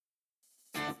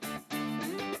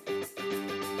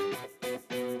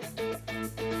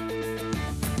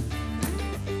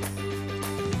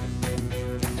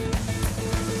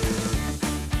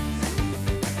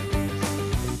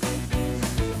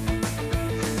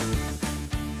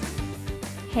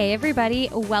Hey everybody,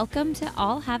 welcome to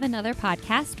All Have Another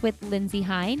podcast with Lindsay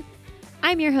Hein.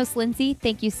 I'm your host, Lindsay.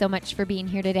 Thank you so much for being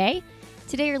here today.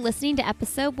 Today you're listening to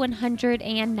episode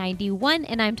 191,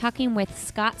 and I'm talking with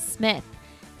Scott Smith.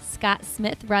 Scott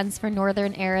Smith runs for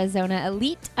Northern Arizona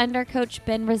Elite under Coach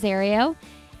Ben Rosario.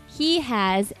 He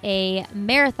has a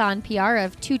marathon PR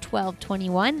of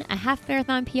 2:12:21, a half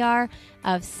marathon PR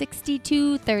of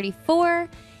 62:34,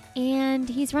 and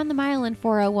he's run the mile in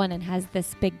 4:01 and has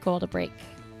this big goal to break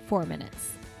 4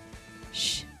 minutes.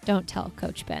 Shh, don't tell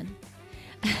Coach Ben.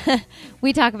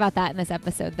 We talk about that in this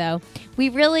episode, though. We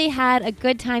really had a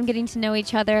good time getting to know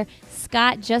each other.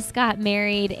 Scott just got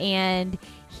married, and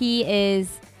he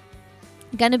is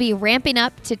going to be ramping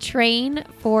up to train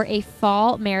for a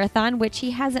fall marathon, which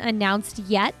he hasn't announced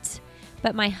yet.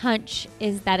 But my hunch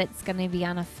is that it's going to be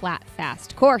on a flat,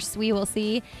 fast course. We will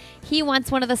see. He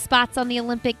wants one of the spots on the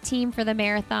Olympic team for the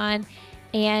marathon,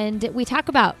 and we talk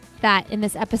about that in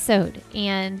this episode.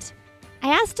 And I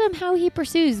asked him how he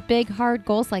pursues big, hard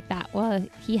goals like that. Well,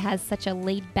 he has such a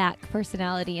laid-back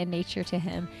personality and nature to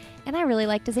him, and I really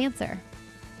liked his answer.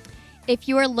 If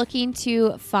you are looking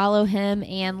to follow him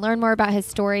and learn more about his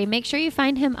story, make sure you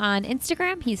find him on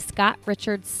Instagram. He's Scott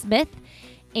Richard Smith,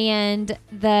 and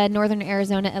the Northern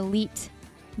Arizona Elite,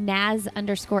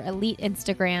 NAZ_Elite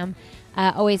Instagram,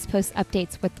 always posts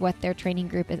updates with what their training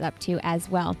group is up to as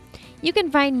well. You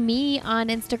can find me on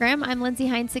Instagram. I'm Lindsay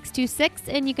Hein 626,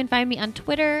 and you can find me on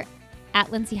Twitter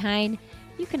at Lindsay Hein.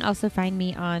 You can also find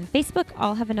me on Facebook.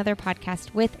 I'll have another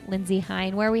podcast with Lindsay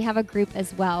Hein where we have a group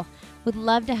as well. Would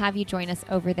love to have you join us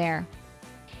over there.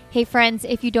 Hey friends,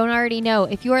 if you don't already know,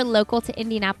 if you are local to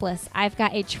Indianapolis, I've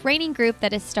got a training group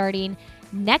that is starting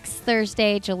next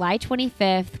Thursday, July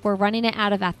 25th. We're running it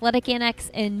out of Athletic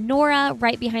Annex in Nora,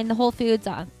 right behind the Whole Foods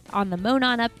on the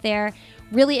Monon up there.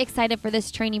 Really excited for this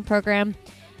training program.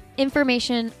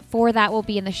 Information for that will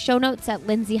be in the show notes at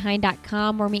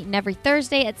lindsayhein.com. We're meeting every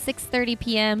Thursday at 6:30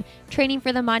 p.m., training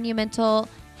for the Monumental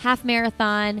Half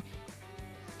Marathon.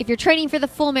 If you're training for the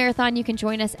full marathon, you can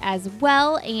join us as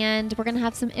well. And we're going to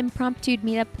have some impromptu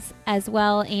meetups as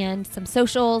well and some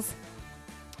socials.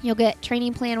 You'll get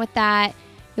training plan with that.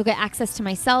 You'll get access to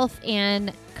myself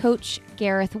and Coach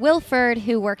Gareth Wilford,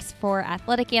 who works for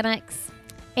Athletic Annex.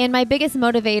 And my biggest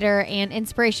motivator and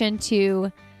inspiration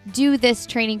to do this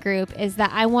training group is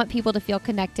that I want people to feel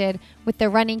connected with the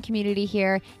running community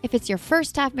here. If it's your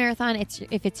first half marathon,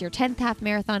 if it's your 10th half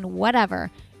marathon, whatever,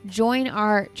 join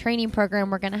our training program.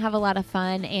 We're going to have a lot of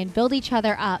fun and build each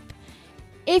other up.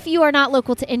 If you are not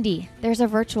local to Indy, there's a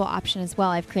virtual option as well.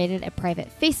 I've created a private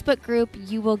Facebook group.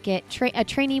 You will get a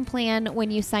training plan when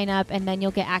you sign up, and then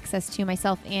you'll get access to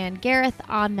myself and Gareth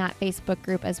on that Facebook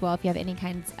group as well if you have any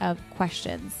kinds of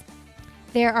questions.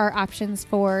 There are options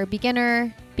for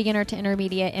beginner to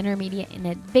intermediate, and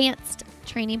advanced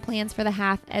training plans for the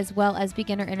half, as well as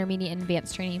beginner, intermediate, and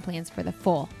advanced training plans for the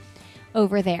full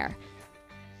over there.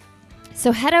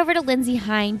 So head over to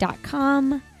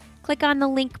lindsayhein.com. Click on the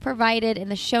link provided in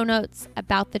the show notes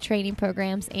about the training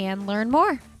programs and learn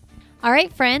more. All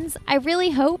right, friends, I really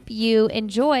hope you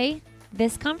enjoy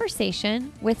this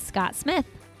conversation with Scott Smith.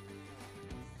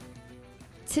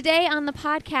 Today on the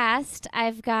podcast,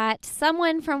 I've got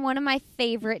someone from one of my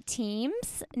favorite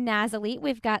teams, NAZ Elite.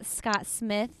 We've got Scott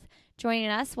Smith joining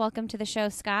us. Welcome to the show,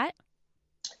 Scott.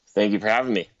 Thank you for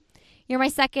having me. You're my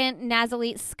second NAZ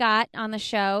Elite Scott on the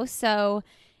show, so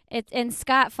and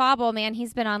Scott Fauble, man,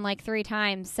 he's been on like 3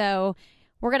 times, so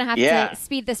we're going to have to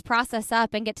speed this process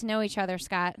up and get to know each other,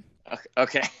 Scott.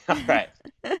 Okay. All right.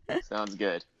 Sounds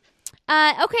good.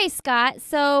 Okay, Scott,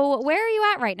 so where are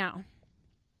you at right now?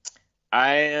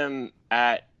 I am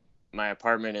at my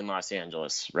apartment in Los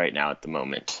Angeles right now at the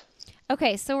moment.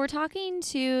 Okay, so we're talking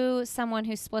to someone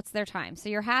who splits their time. So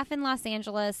you're half in Los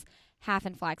Angeles, half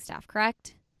in Flagstaff,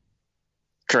 correct?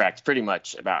 Correct. Pretty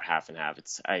much about half and half.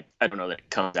 I don't know that it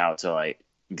comes out to like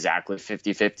exactly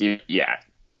 50-50. Yeah,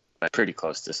 but pretty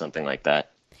close to something like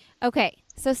that. Okay.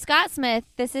 So Scott Smith,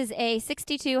 this is a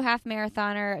 62 half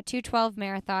marathoner, a 2:12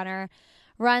 marathoner,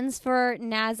 runs for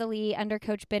NAZ Elite under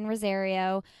Coach Ben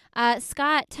Rosario.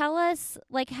 Scott, tell us,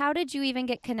 like, how did you even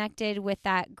get connected with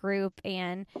that group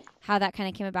and how that kind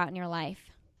of came about in your life?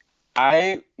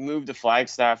 I moved to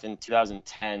Flagstaff in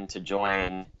 2010 to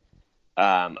join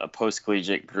a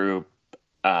post-collegiate group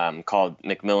called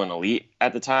McMillan Elite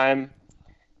at the time.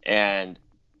 And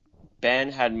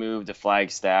Ben had moved to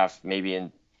Flagstaff maybe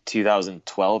in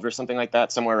 2012 or something like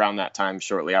that, somewhere around that time,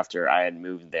 shortly after I had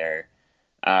moved there.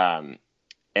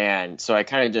 And so I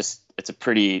kind of it's a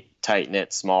pretty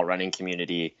tight-knit, small running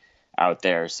community out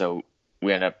there. So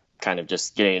we ended up kind of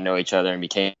just getting to know each other and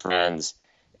became friends.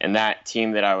 And that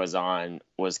team that I was on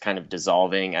was kind of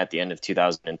dissolving at the end of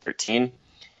 2013.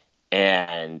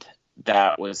 And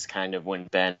that was kind of when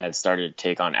Ben had started to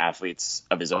take on athletes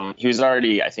of his own. He was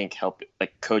already, I think,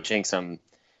 coaching some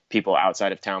people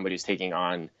outside of town, but he was taking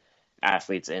on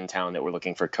athletes in town that were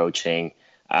looking for coaching.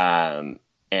 And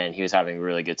he was having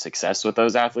really good success with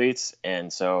those athletes.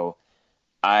 And so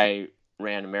I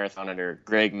ran a marathon under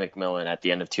Greg McMillan at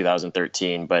the end of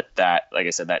 2013, but that, like I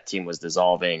said, that team was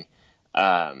dissolving.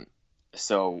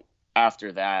 So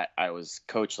after that, I was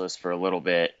coachless for a little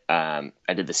bit. I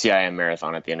did the CIM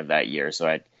marathon at the end of that year. So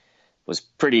I was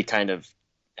pretty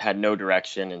had no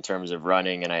direction in terms of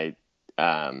running. And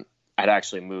I'd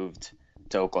actually moved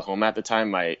to Oklahoma at the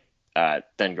time. My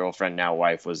then girlfriend, now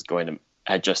wife,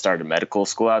 had just started medical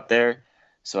school out there.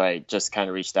 So I just kind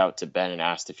of reached out to Ben and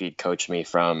asked if he'd coach me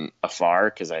from afar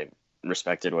because I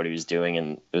respected what he was doing.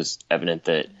 And it was evident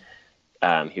that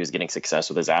he was getting success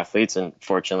with his athletes. And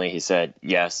fortunately, he said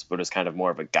yes, but it was kind of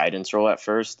more of a guidance role at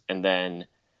first. And then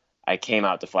I came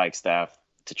out to Flagstaff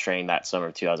to train that summer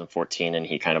of 2014, and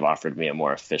he kind of offered me a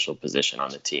more official position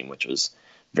on the team, which was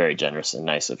very generous and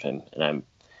nice of him. And I'm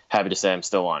happy to say I'm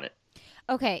still on it.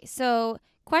 Okay, so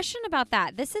question about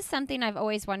that. This is something I've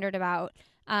always wondered about.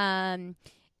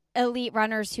 Elite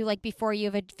runners who, like, before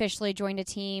you've officially joined a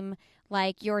team,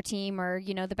 like your team or,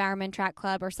 you know, the Bowerman Track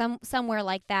Club or somewhere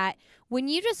like that, when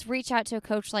you just reach out to a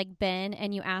coach like Ben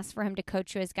and you ask for him to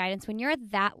coach you as guidance, when you're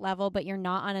at that level but you're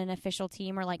not on an official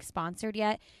team or like sponsored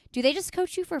yet, do they just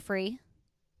coach you for free?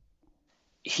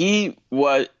 He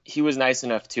was nice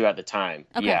enough to at the time.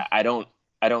 Okay. Yeah, I don't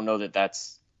know that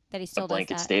that's that he still a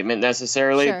blanket does that. statement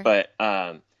necessarily, Sure.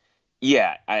 But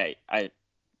yeah, I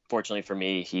fortunately for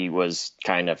me, he was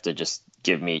kind enough to just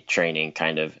give me training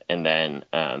kind of, and then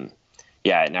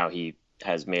yeah, now he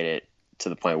has made it to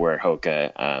the point where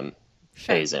Hoka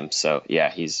pays him. So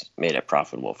yeah, he's made it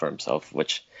profitable for himself,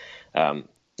 which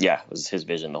yeah, was his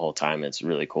vision the whole time. It's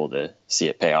really cool to see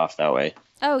it pay off that way.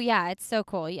 Oh yeah, it's so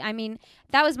cool. I mean,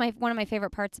 that was one of my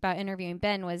favorite parts about interviewing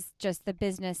Ben was just the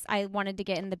business. I wanted to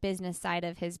get in the business side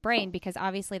of his brain because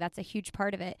obviously that's a huge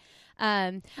part of it.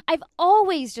 I've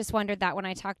always just wondered that when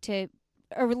I talk to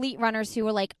elite runners who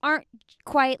aren't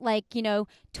quite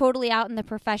totally out in the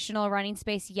professional running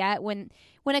space yet. When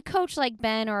a coach like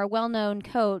Ben or a well-known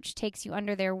coach takes you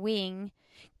under their wing,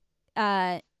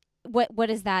 what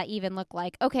does that even look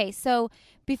like? Okay, so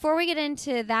before we get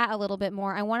into that a little bit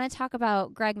more, I want to talk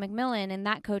about Greg McMillan and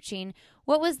that coaching.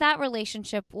 What was that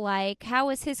relationship like? How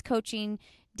was his coaching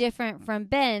different from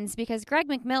Ben's? Because Greg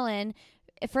McMillan,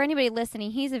 for anybody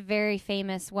listening, he's a very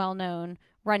famous, well-known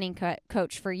running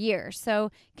coach for years.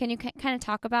 So can you kind of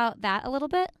talk about that a little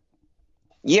bit?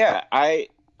 Yeah,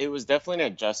 it was definitely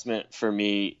an adjustment for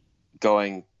me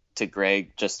going to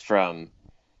Greg just from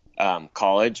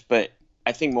college, but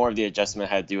I think more of the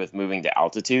adjustment had to do with moving to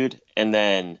altitude. And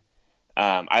then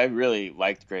I really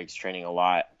liked Greg's training a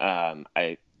lot.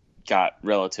 I got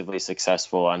relatively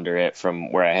successful under it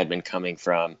from where I had been coming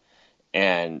from.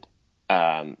 And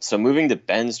so moving to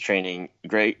Ben's training,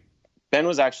 Ben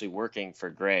was actually working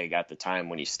for Greg at the time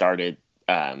when he started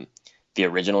the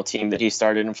original team that he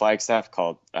started in Flagstaff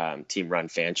called Team Run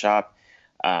Fan Shop.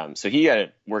 So he had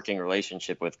a working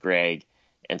relationship with Greg.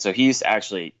 And so he's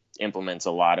actually implements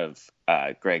a lot of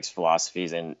Greg's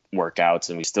philosophies and workouts,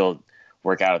 and we still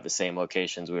work out at the same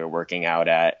locations we were working out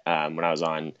at when I was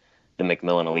on the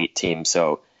McMillan Elite team.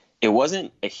 So it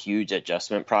wasn't a huge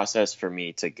adjustment process for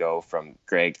me to go from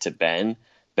Greg to Ben.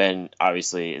 Ben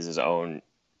obviously is his own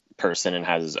person and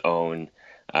has his own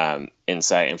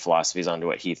insight and philosophies onto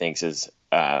what he thinks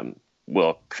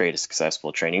will create a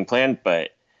successful training plan. But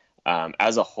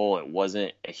as a whole, it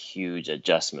wasn't a huge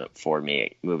adjustment for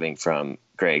me moving from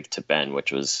Greg to Ben,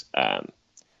 which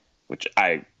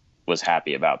I was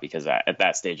happy about because at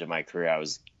that stage of my career, I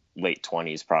was late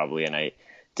 20s probably, and I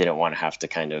didn't want to have to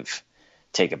kind of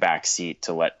take a back seat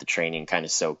to let the training kind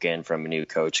of soak in from a new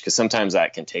coach, because sometimes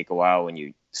that can take a while when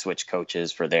you switch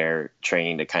coaches for their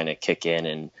training to kind of kick in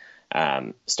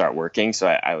and start working. So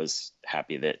I was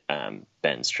happy that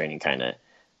Ben's training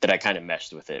that I kind of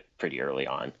meshed with it pretty early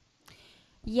on.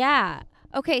 Yeah.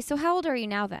 Okay, so how old are you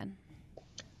now then?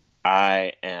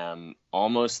 I am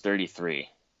almost 33.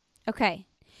 Okay.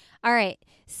 All right.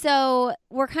 So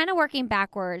we're kind of working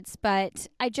backwards, but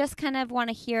I just kind of want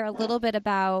to hear a little bit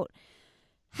about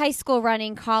high school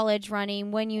running, college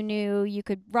running, when you knew you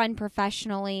could run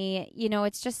professionally. You know,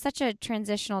 it's just such a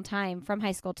transitional time from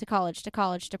high school to college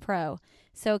to pro.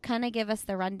 So kind of give us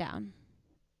the rundown.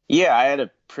 Yeah, I had a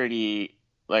pretty,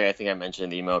 like I think I mentioned in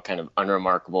the email, kind of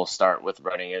unremarkable start with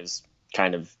running is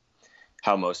kind of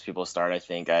how most people start. I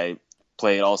think I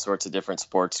played all sorts of different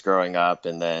sports growing up,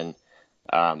 and then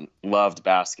loved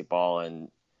basketball, and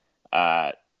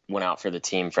went out for the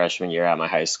team freshman year at my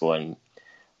high school and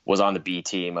was on the B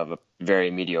team of a very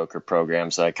mediocre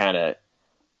program. So I kind of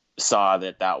saw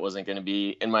that wasn't going to be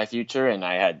in my future, and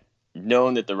I had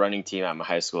known that the running team at my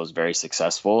high school was very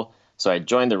successful. So I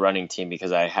joined the running team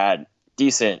because I had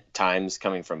decent times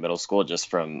coming from middle school just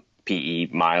from PE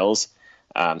miles.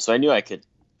 So I knew I could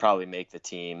probably make the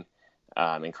team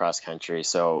in cross country.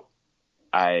 So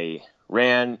I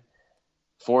ran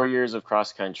 4 years of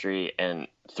cross country and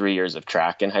 3 years of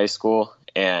track in high school.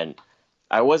 And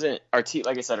our team,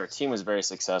 like I said, our team was very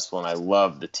successful, and I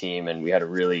loved the team, and we had a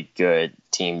really good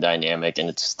team dynamic, and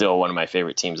it's still one of my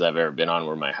favorite teams I've ever been on,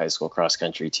 were my high school cross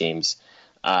country teams.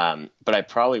 But I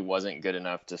probably wasn't good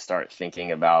enough to start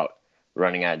thinking about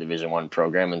running at a Division I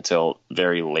program until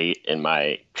very late in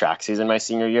my track season, my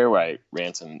senior year, where I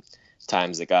ran some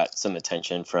times that got some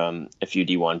attention from a few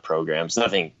D1 programs.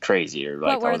 Nothing crazy, or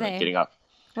like I wasn't getting up.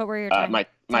 What were your times?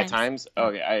 My times?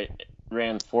 Okay, I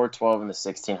ran 4:12 in the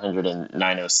 1600 and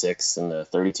 9:06 in the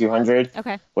 3200.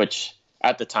 Okay. Which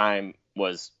at the time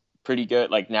was pretty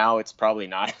good. Like now it's probably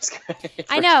not as good.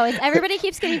 I know. Everybody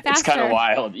keeps getting faster. It's kind of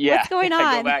wild. Yeah. What's going on?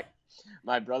 I go back.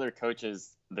 My brother coaches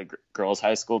the girls'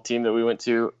 high school team that we went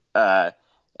to.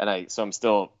 So I'm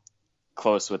still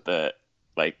close with the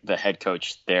head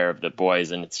coach there of the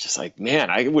boys, and it's just like, man,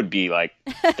 I would be like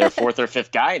their fourth or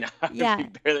fifth guy now. Yeah.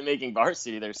 I'd be barely making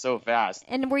varsity. They're so fast.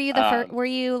 And were you the first? Were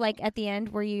you like at the end?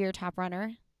 Were you your top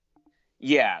runner?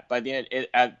 Yeah, by the end,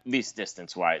 at least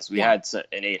distance wise, we had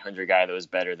an 800 guy that was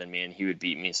better than me, and he would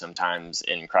beat me sometimes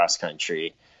in cross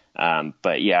country.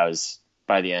 But yeah,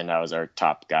 by the end, I was our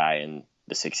top guy in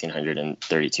the 1600 and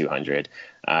 3200.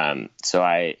 So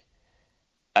I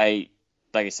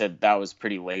like I said, that was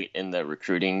pretty late in the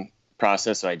recruiting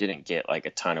process, so I didn't get like a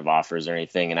ton of offers or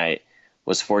anything. And I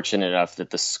was fortunate enough that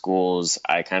the schools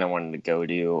I kind of wanted to go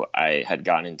to, I had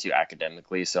gotten into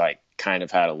academically, so I kind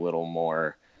of had a little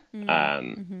more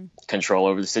control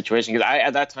over the situation. Because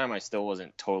at that time, I still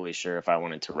wasn't totally sure if I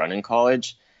wanted to run in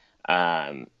college.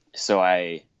 So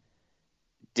I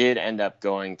did end up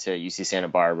going to UC Santa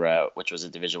Barbara, which was a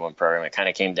Division I program. It kind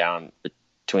of came down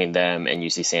between them and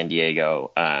UC San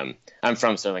Diego. I'm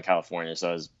from Southern California, so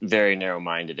I was very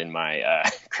narrow-minded in my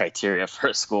criteria for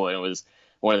a school. And it was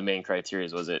one of the main criteria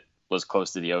was it was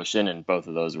close to the ocean, and both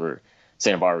of those were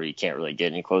Santa Barbara. You can't really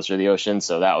get any closer to the ocean,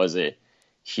 so that was a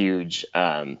huge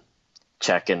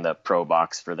check in the pro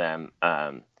box for them.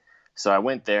 So I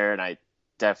went there, and I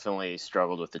definitely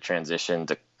struggled with the transition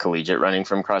to collegiate running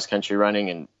from cross-country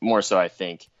running, and more so I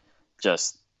think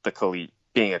just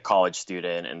being a college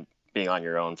student and being on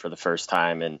your own for the first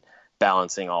time and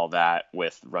balancing all that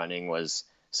with running was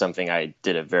something I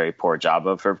did a very poor job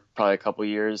of for probably a couple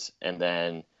years, and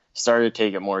then started to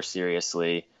take it more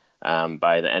seriously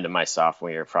by the end of my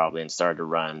sophomore year probably, and started to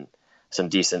run some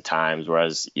decent times,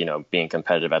 whereas, being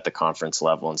competitive at the conference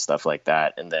level and stuff like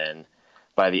that. And then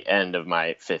by the end of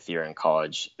my fifth year in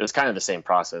college, it was kind of the same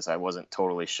process. I wasn't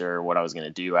totally sure what I was going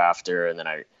to do after, and then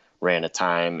I ran a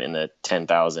time in the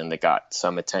 10,000 that got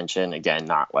some attention. Again,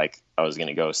 not like I was going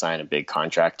to go sign a big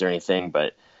contract or anything,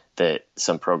 but that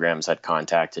some programs had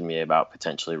contacted me about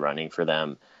potentially running for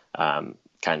them,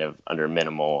 kind of under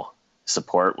minimal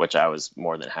support, which I was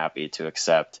more than happy to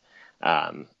accept.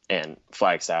 And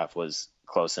Flagstaff was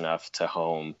close enough to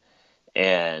home.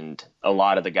 And a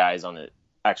lot of the guys on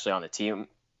the team,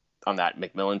 on that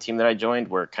McMillan team that I joined,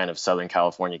 were kind of Southern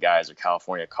California guys or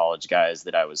California college guys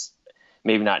that I was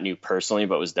maybe not knew personally,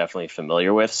 but was definitely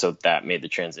familiar with. So that made the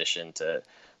transition to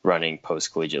running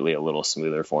post-collegiately a little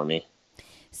smoother for me.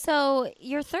 So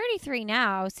you're 33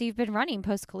 now, so you've been running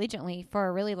post-collegiately for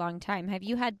a really long time. Have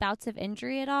you had bouts of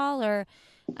injury at all, or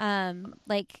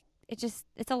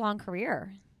it's a long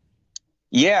career?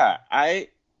 Yeah, I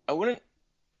don't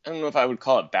know if I would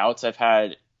call it bouts.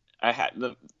 I had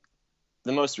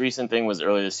the most recent thing was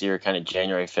early this year, kind of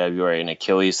January, February, an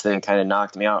Achilles thing kind of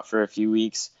knocked me out for a few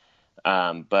weeks.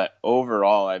 But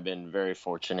overall, I've been very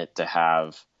fortunate to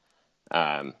have,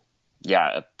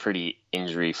 a pretty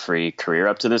injury-free career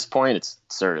up to this point. It's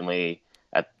certainly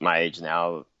at my age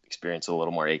now experienced a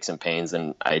little more aches and pains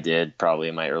than I did probably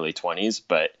in my early 20s.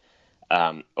 But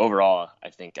overall, I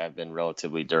think I've been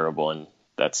relatively durable, and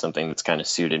that's something that's kind of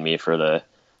suited me for the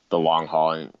long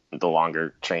haul and the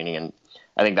longer training. And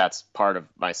I think that's part of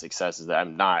my success is that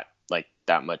I'm not like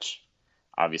that much,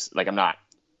 obviously, like I'm not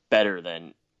better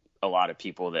than a lot of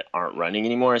people that aren't running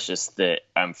anymore. It's just that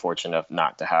I'm fortunate enough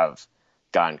not to have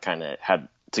had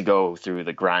to go through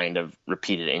the grind of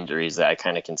repeated injuries that I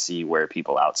kind of can see wear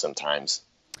people out sometimes.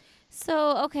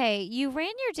 So, okay, you ran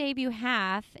your debut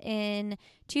half in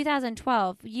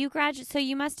 2012. So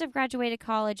you must have graduated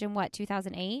college in what,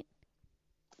 2008?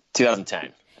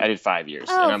 2010. I did 5 years,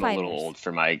 and Oh, I'm a five little years. old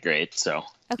for my grade, so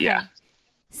yeah. Okay.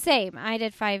 Same. I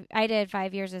did 5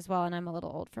 years as well, and I'm a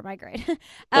little old for my grade.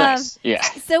 Nice. Yeah.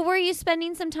 So were you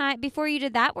spending some time before you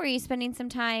did that? Were you spending some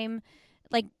time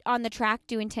like on the track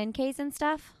doing 10Ks and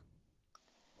stuff?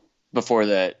 Before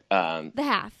the The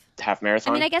half. half I mean,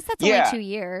 marathon. I guess that's only Yeah. 2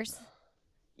 years.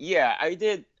 Yeah, I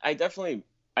did. I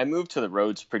moved to the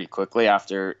roads pretty quickly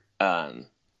after, as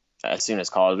soon as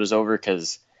college was over,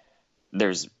 because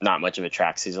there's not much of a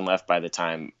track season left by the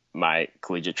time my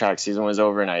collegiate track season was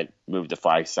over, and I moved to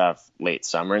Flagstaff late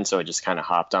summer, and so I just kind of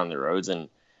hopped on the roads, and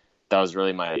that was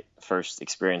really my first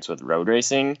experience with road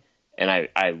racing, and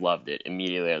I loved it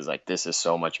immediately. I was like, this is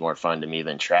so much more fun to me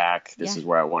than track. This Yeah. is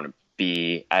where I want to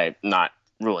be. I'm not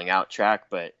ruling out track,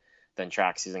 but then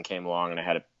track season came along, and I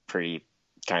had a pretty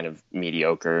kind of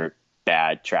mediocre,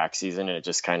 bad track season, and it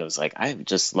just kind of was like, I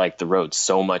just like the road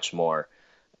so much more.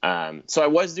 So I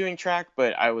was doing track,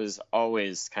 but I was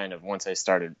always kind of, once I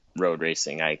started road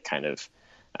racing, I kind of,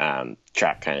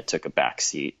 track kind of took a back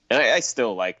seat. And I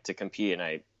still like to compete, and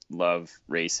I love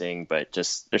racing, but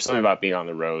just there's something about being on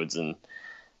the roads, and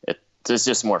it's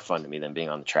just more fun to me than being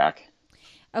on the track.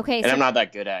 Okay, And so I'm not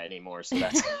that good at it anymore, so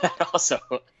that also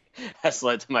has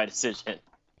led to my decision.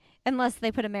 unless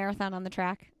they put a marathon on the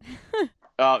track,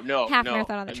 Oh, no, half no,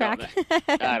 marathon on the no, track.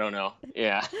 I don't know.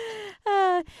 Yeah.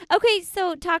 Okay,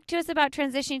 so talk to us about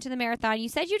transitioning to the marathon. You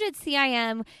said you did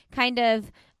CIM kind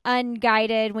of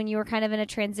unguided when you were kind of in a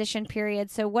transition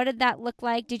period. So what did that look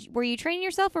like? Were you training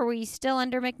yourself, or were you still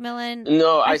under McMillan?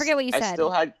 No, I forget what you I said. still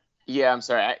had. Yeah, I'm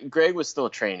sorry. Greg was still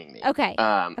training me. Okay.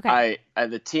 Okay.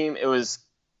 The team. It was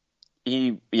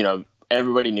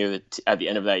everybody knew that at the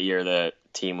end of that year the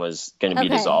team was going to be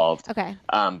Okay. dissolved. Okay.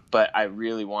 But I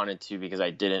really wanted to, because I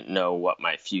didn't know what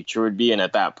my future would be, and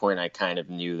at that point I kind of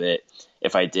knew that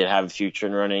if I did have a future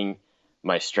in running,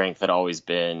 my strength had always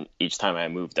been, each time I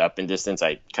moved up in distance,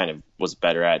 I kind of was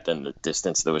better at than the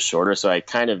distance that was shorter. So I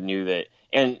kind of knew that,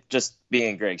 and just being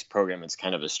in Greg's program, it's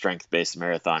kind of a strength-based,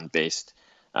 marathon-based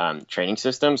training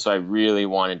system. So I really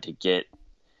wanted to get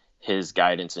his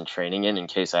guidance and training in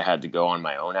case I had to go on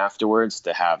my own afterwards,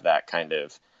 to have that kind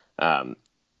of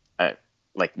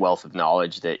like wealth of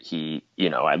knowledge that he,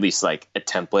 at least like a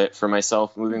template for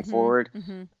myself moving forward.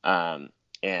 Mm-hmm.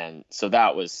 And so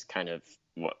that was kind of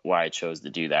why I chose to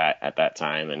do that at that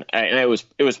time. And it was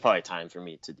probably time for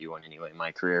me to do one anyway in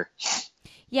my career.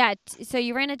 Yeah. So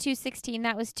you ran a 2:16.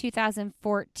 That was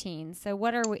 2014. So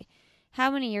what are we? How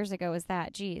many years ago was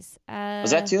that? Jeez.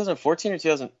 Was that 2014 or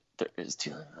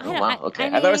 2013? Oh, wow. Okay.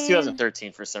 I thought it was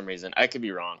 2013 for some reason. I could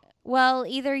be wrong. Well,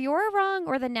 either you're wrong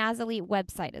or the Nazalete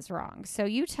website is wrong. So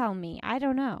you tell me. I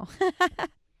don't know.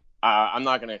 I'm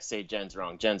not going to say Jen's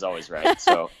wrong. Jen's always right.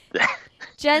 So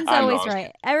Jen's I'm always wrong.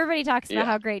 right. Everybody talks about Yeah.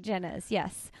 how great Jen is.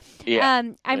 Yes. Yeah.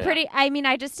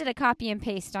 I just did a copy and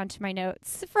paste onto my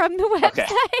notes from the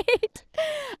website.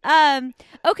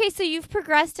 Okay, so you've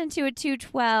progressed into a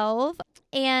 2:12,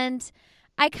 and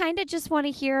I kind of just want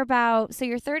to hear about, so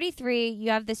you're 33, you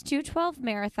have this 2:12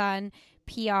 marathon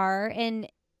PR, and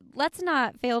let's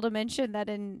not fail to mention that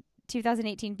in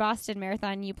 2018 Boston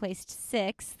Marathon you placed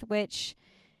 6th, which,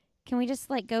 can we just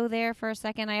go there for a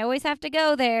second? I always have to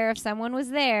go there if someone was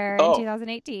there in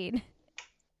 2018.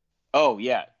 Oh,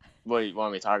 yeah. What do you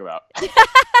want me to talk about?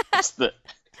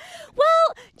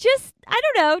 Well, I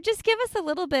don't know, just give us a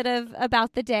little bit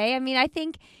about the day. I mean, I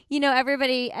think,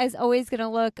 everybody is always going to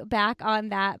look back on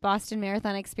that Boston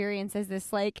Marathon experience as this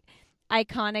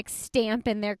iconic stamp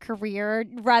in their career,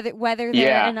 whether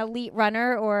they're an elite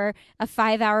runner or a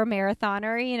 5-hour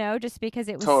marathoner, just because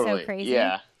it was so crazy.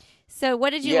 Yeah. So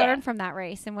what did you learn from that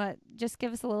race, and just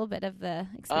give us a little bit of the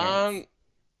experience.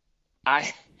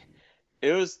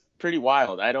 It was pretty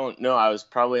wild. I don't know. I was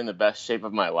probably in the best shape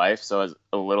of my life, so I was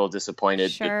a little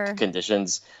disappointed that the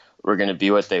conditions were going to be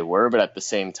what they were. But at the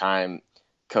same time,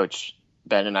 Coach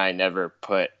Ben and I never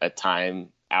put a time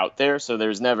out there, so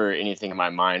there's never anything in my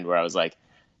mind where I was like,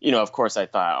 of course I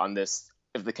thought on this,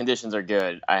 if the conditions are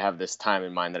good, I have this time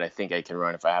in mind that I think I can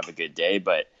run if I have a good day.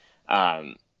 But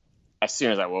as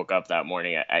soon as I woke up that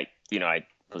morning, I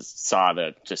saw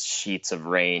the just sheets of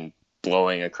rain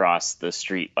blowing across the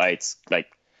street lights, like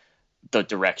the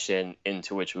direction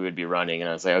into which we would be running. And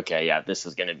I was like, okay, yeah, this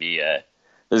is going to be an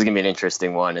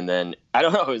interesting one. And then I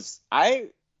don't know, I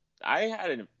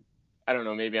don't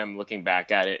know, maybe I'm looking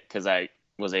back at it because I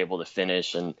was able to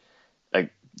finish in a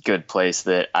good place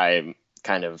that I'm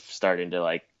kind of starting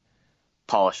to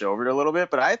polish over it a little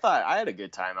bit. But I thought I had a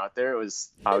good time out there. It was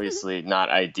obviously not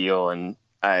ideal, and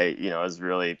it was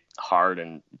really hard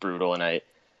and brutal. And I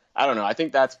don't know. I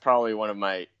think that's probably one of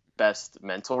my best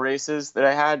mental races that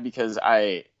I had, because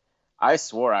I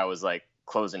swore I was like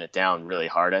closing it down really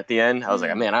hard at the end. I was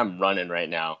like, man, I'm running right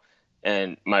now.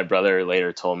 And my brother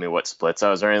later told me what splits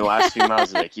I was running the last few miles.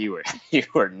 He's like, you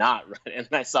were not running. And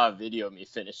I saw a video of me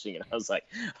finishing, and I was like,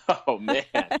 oh man,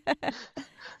 that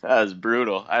was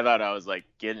brutal. I thought I was like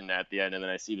getting at the end, and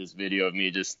then I see this video of me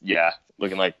just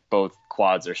looking like both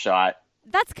quads are shot.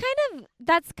 That's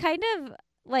kind of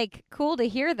like cool to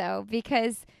hear though,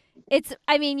 because it's,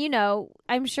 I mean,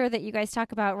 I'm sure that you guys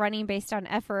talk about running based on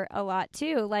effort a lot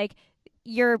too. Like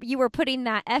you were putting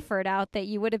that effort out that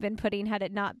you would have been putting had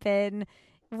it not been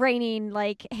raining,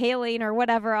 like hailing or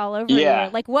whatever all over you.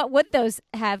 Like what would those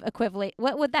have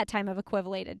what would that time have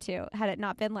equivalated to had it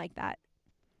not been like that?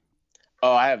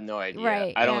 Oh, I have no idea.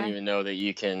 Right, I don't even know that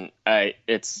you can. I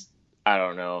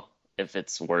don't know if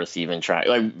it's worth even trying.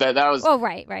 Like that was. Oh,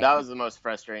 right. That was the most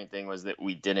frustrating thing, was that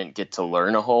we didn't get to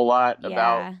learn a whole lot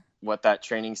about what that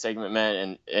training segment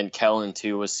meant. And Kellen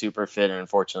too was super fit, and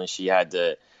unfortunately she had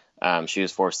to. She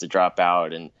was forced to drop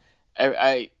out. And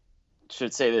I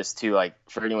should say this too, like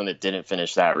for anyone that didn't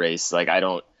finish that race, like I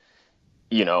don't,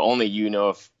 only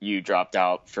if you dropped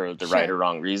out for the right or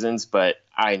wrong reasons, but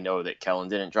I know that Kellen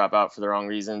didn't drop out for the wrong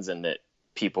reasons, and that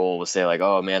people will say like,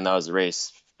 oh man, that was a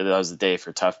race. That was the day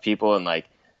for tough people. And like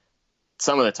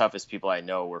some of the toughest people I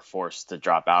know were forced to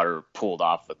drop out or pulled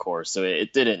off the course. So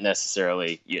it didn't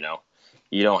necessarily, you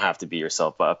don't have to beat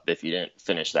yourself up if you didn't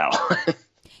finish that one.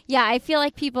 Yeah, I feel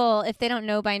like people, if they don't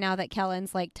know by now that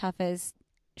Kellen's like tough as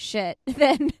shit,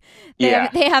 then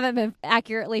they haven't been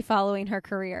accurately following her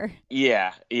career.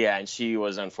 Yeah, and she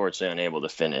was unfortunately unable to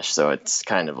finish. So it's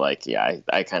kind of like,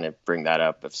 I kind of bring that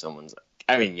up if someone's,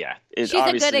 it's she's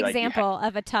a good example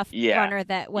of a tough runner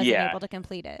that wasn't able to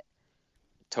complete it.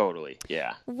 Totally,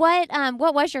 yeah. What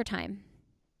was your time?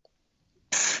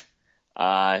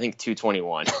 I think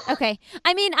 2:21. Okay.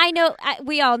 I mean, I know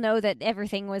we all know that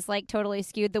everything was like totally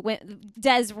skewed.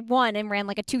 Des won and ran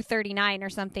like a 2:39 or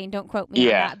something. Don't quote me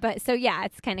on that. But so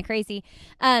it's kind of crazy.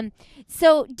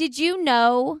 So did you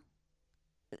know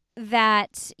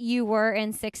that you were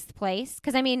in 6th place?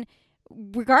 Because I mean,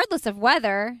 regardless of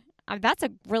weather, that's a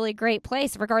really great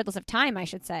place. Regardless of time, I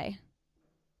should say.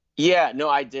 Yeah. No,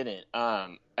 I didn't.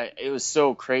 It was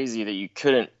so crazy that you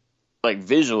couldn't. Like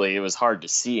visually, it was hard to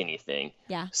see anything.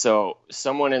 Yeah. So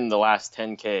someone in the last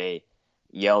 10K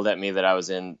yelled at me that I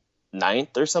was in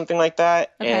 9th or something like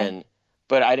that. Okay.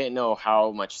 But I didn't know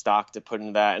how much stock to put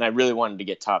into that. And I really wanted to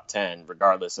get top 10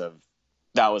 regardless of,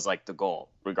 that was like the goal,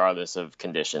 regardless of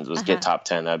conditions, was get top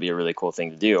 10. That'd be a really cool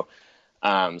thing to do.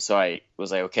 So I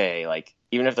was like, okay, like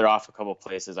even if they're off a couple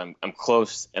places, I'm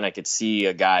close, and I could see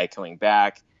a guy coming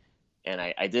back. And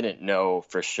I didn't know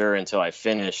for sure until I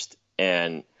finished,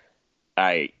 and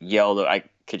I yelled. I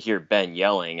could hear Ben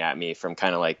yelling at me from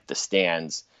kind of like the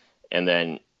stands, and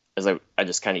then I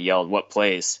just kind of yelled, "What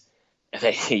place?" And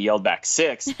then he yelled back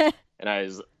 6, and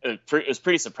it was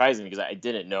pretty surprising because I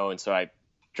didn't know, and so I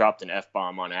dropped an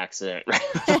F-bomb on accident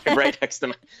right next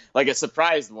to like a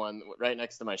surprised one right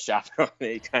next to my chaperone. And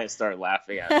he kind of started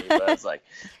laughing at me, but I was like,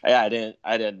 I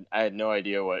had no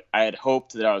idea what I had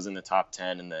hoped that I was in the top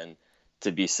 10, and then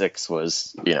to be 6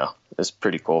 was, was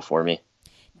pretty cool for me.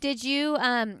 Did you,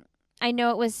 I know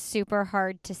it was super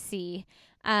hard to see.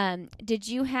 Did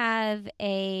you have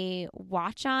a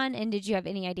watch on, and did you have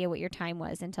any idea what your time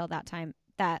was until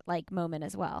that like moment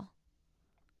as well?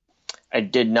 I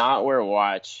did not wear a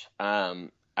watch.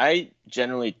 I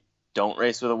generally don't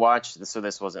race with a watch, so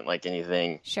this wasn't like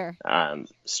anything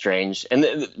strange.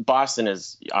 And Boston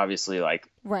is obviously like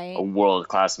a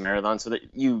world-class marathon, so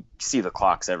that you see the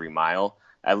clocks every mile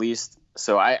at least.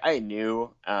 So I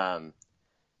knew.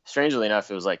 Strangely enough,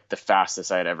 it was like the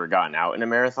fastest I'd ever gotten out in a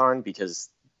marathon, because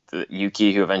the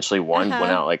Yuki, who eventually won,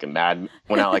 went out like a madman,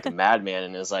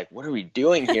 and is like, "What are we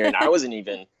doing here?" And I wasn't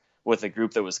even with a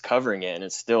group that was covering it, and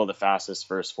it's still the fastest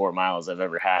first 4 miles I've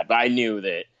ever had. But I knew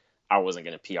that I wasn't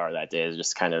going to PR that day. I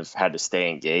just kind of had to stay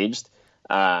engaged.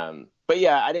 But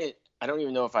yeah, I don't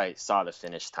even know if I saw the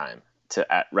finish time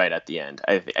right at the end.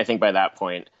 I think by that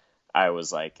point I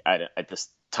was like, this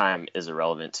time is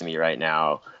irrelevant to me right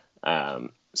now.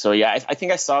 So yeah, I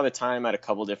think I saw the time at a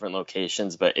couple different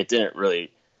locations, but it didn't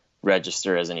really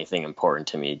register as anything important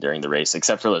to me during the race,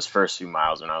 except for those first few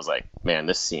miles when I was like, man,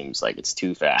 this seems like it's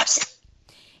too fast.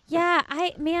 Yeah,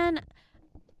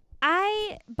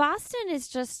 Boston is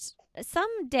just,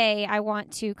 someday I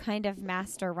want to kind of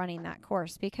master running that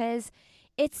course, because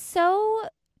it's so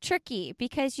tricky,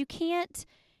 because you can't,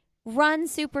 run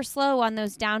super slow on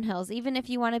those downhills, even if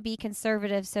you want to be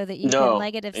conservative so that you can No.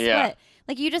 negative Yeah. split.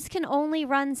 Like, you just can only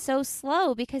run so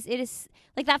slow because it is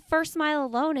like that first mile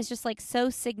alone is just like so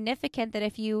significant that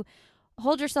if you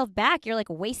hold yourself back, you're like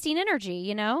wasting energy,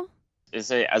 you know?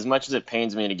 As much as it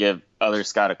pains me to give other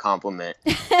Scott a compliment,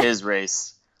 his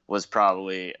race was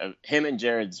probably him and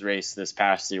Jared's race this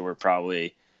past year were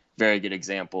probably very good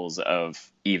examples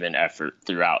of even effort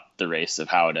throughout the race of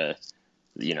how to,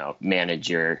 manage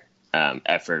your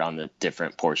effort on the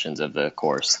different portions of the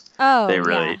course. Oh, they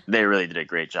really did a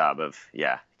great job of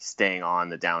staying on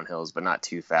the downhills, but not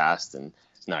too fast and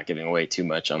not giving away too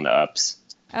much on the ups.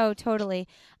 Oh, totally.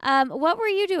 What were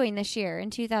you doing this year in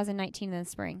 2019 in the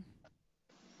spring?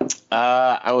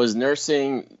 I was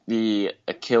nursing the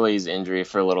Achilles injury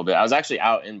for a little bit. I was actually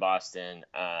out in Boston.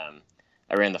 I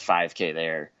ran the 5K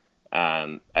there.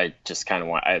 I just kind of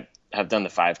I have done the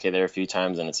 5K there a few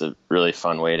times, and it's a really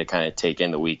fun way to kind of take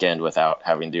in the weekend without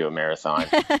having to do a marathon.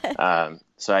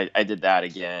 So I did that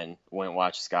again, went and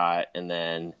watched Scott, and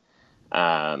then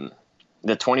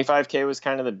the 25K was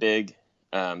kind of the big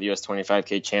US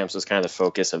 25K champs was kind of the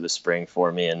focus of the spring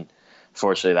for me, and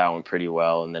fortunately that went pretty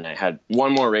well. And then I had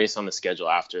one more race on the schedule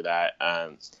after that,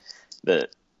 the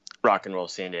Rock and Roll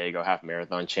San Diego half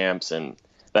marathon champs, and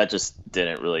that just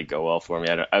didn't really go well for me.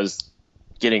 I was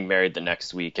getting married the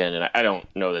next weekend, and I don't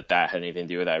know that had anything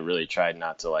to do with it. I really tried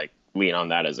not to like lean on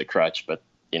that as a crutch, but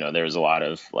there was a lot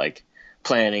of like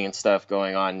planning and stuff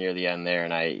going on near the end there,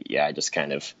 and I just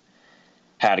kind of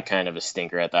had a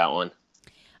stinker at that one.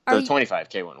 The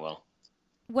 25K went well.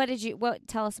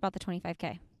 Tell us about the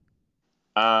 25K.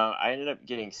 I ended up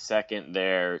getting second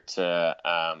there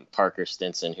to Parker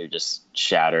Stinson, who just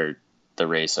shattered the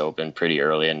race open pretty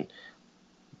early and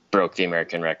broke the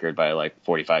American record by like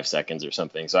 45 seconds or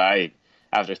something. So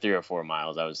after 3 or 4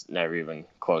 miles, I was never even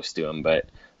close to him, but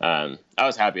I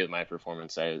was happy with my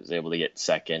performance. I was able to get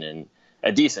second in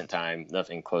a decent time,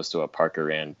 nothing close to what Parker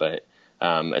ran, but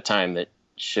a time that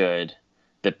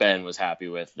Ben was happy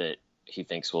with, that he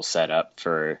thinks will set up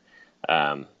for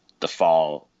the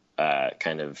fall,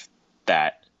 kind of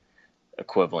that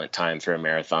equivalent time for a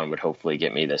marathon would hopefully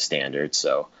get me the standard.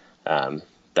 So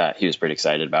that he was pretty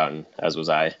excited about, and as was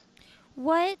I.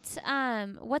 What's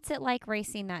it like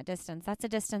racing that distance? That's a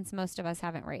distance most of us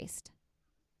haven't raced.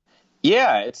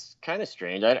 Yeah, it's kind of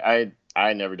strange. I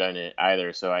never done it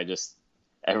either, so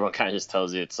everyone kind of just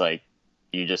tells you it's like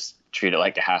you just treat it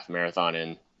like a half marathon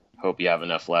and hope you have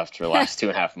enough left for the last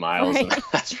 2.5 miles. Right. And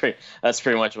that's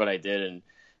pretty much what I did. And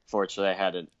fortunately, I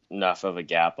had enough of a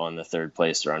gap on the third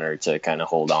place runner to kind of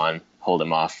hold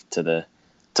him off till the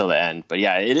end. But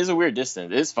yeah, it is a weird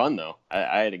distance. It is fun though.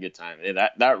 I had a good time.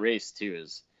 That race too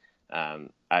is,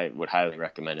 I would highly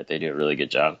recommend it. They do a really good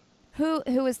job. Who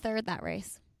was third that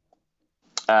race?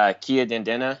 Kia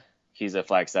Dandena. He's a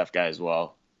Flagstaff guy as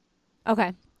well.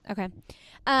 Okay.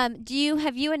 Will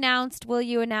you announce,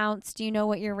 do you know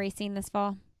what you're racing this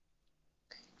fall?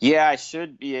 Yeah, I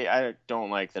should be. I don't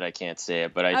like that I can't say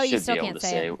it, but I should be able to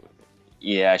say.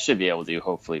 Yeah, I should be able to,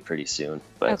 hopefully pretty soon.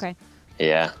 But okay.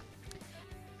 Yeah.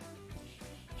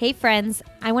 Hey friends,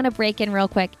 I want to break in real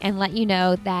quick and let you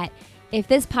know that if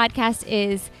this podcast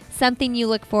is something you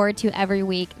look forward to every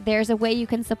week, there's a way you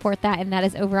can support that, and that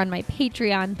is over on my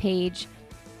Patreon page.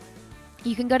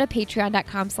 You can go to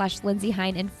patreon.com/Lindsey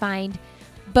Hein and find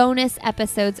bonus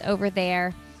episodes over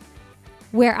there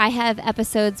where I have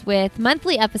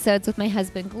monthly episodes with my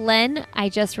husband, Glenn. I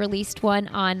just released one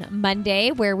on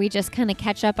Monday where we just kind of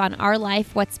catch up on our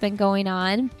life, what's been going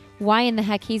on, why in the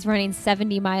heck he's running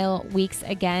 70-mile weeks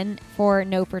again for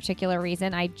no particular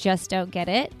reason. I just don't get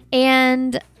it.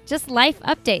 And just life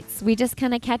updates. We just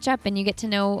kind of catch up and you get to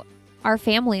know our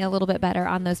family a little bit better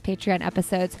on those Patreon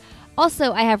episodes.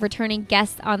 Also, I have returning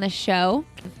guests on the show.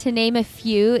 To name a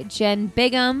few, Jen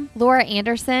Bigham, Laura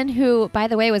Anderson, who, by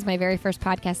the way, was my very first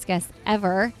podcast guest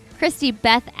ever, Christy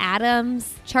Beth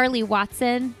Adams, Charlie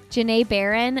Watson, Janae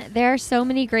Barron. There are so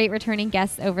many great returning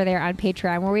guests over there on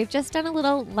Patreon where we've just done a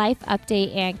little life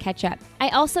update and catch up. I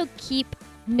also keep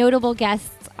notable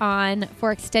guests on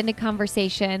for extended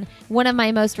conversation. One of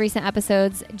my most recent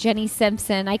episodes, Jenny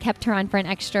Simpson, I kept her on for an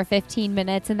extra 15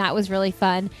 minutes, and that was really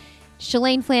fun.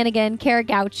 Shalane Flanagan, Kara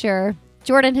Goucher,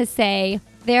 Jordan Hussey.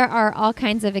 There are all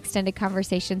kinds of extended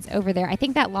conversations over there. I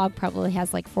think that log probably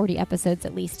has like 40 episodes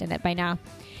at least in it by now.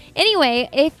 Anyway,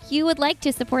 if you would like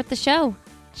to support the show,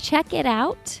 check it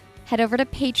out. Head over to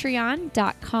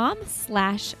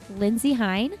patreon.com/Lindsey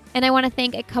Hein. And I want to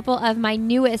thank a couple of my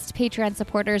newest Patreon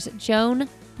supporters, Joan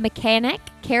Mechanic,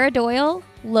 Kara Doyle,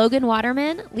 Logan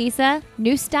Waterman, Lisa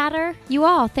Neustatter. You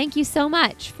all, thank you so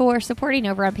much for supporting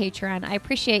over on Patreon. I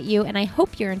appreciate you, and I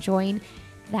hope you're enjoying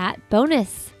that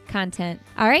bonus content.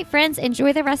 All right, friends,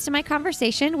 enjoy the rest of my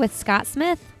conversation with Scott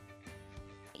Smith.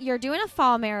 You're doing a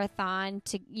fall marathon.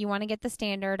 You want to get the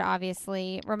standard,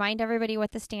 obviously. Remind everybody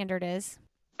what the standard is.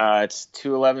 It's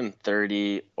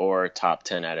 2:11:30 or top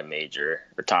 10 at a major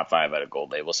or top 5 at a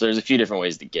gold label. So there's a few different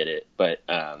ways to get it, but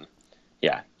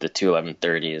yeah, the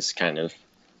 2:11:30 is kind of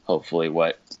hopefully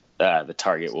what the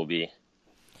target will be.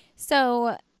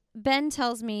 So Ben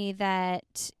tells me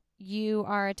that you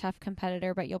are a tough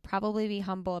competitor, but you'll probably be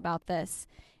humble about this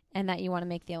and that you want to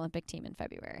make the Olympic team in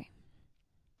February.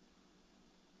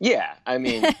 Yeah, I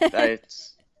mean,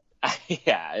 that's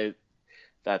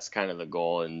kind of the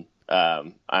goal. And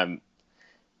I'm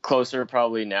closer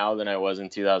probably now than I was in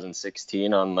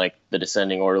 2016 on like the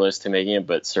descending order list to making it,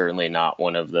 but certainly not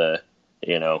one of the,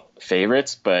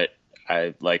 favorites. But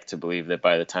I like to believe that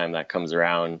by the time that comes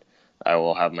around, I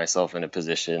will have myself in a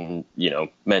position,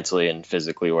 mentally and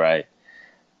physically where I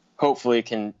hopefully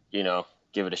can,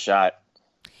 give it a shot.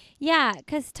 Yeah,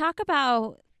 because talk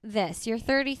about this. You're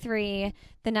 33.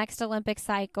 The next Olympic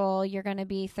cycle, you're going to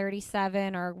be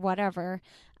 37 or whatever.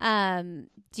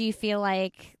 Do you feel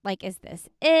like is this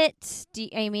it?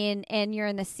 And you're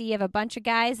in the sea of a bunch of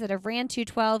guys that have ran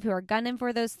 2:12 who are gunning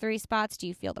for those 3 spots. Do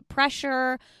you feel the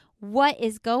pressure? What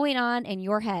is going on in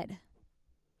your head?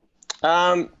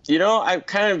 I'm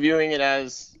kind of viewing it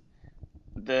as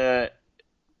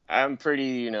I'm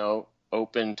pretty,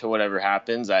 open to whatever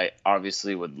happens. I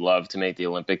obviously would love to make the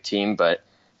Olympic team, but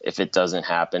if it doesn't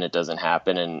happen, it doesn't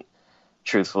happen. And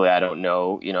truthfully, I don't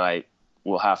know. I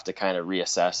will have to kind of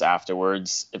reassess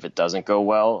afterwards if it doesn't go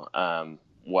well,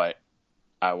 whether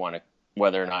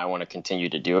or not I want to continue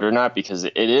to do it or not, because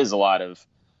it is a lot of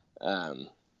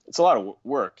it's a lot of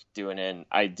work doing it. And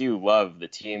I do love the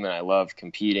team and I love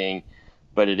competing,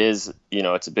 but it is,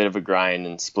 it's a bit of a grind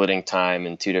and splitting time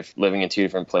and living in 2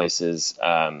 different places.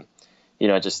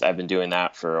 I've been doing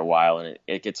that for a while and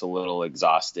it gets a little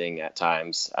exhausting at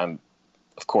times. I'm,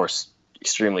 of course,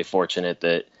 extremely fortunate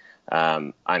that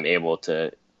I'm able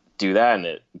to do that and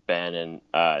that Ben and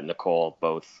Nicole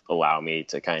both allow me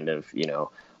to kind of,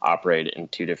 operate in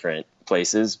 2 different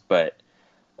places. But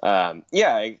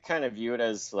I kind of view it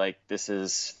as like this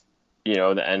is,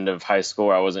 the end of high school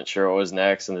where I wasn't sure what was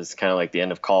next. And this is kind of like the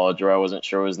end of college where I wasn't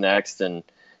sure what was next. And,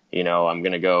 I'm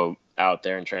going to go out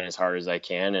there and train as hard as I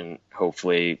can. And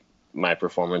hopefully my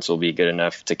performance will be good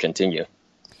enough to continue.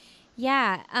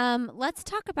 Yeah. Let's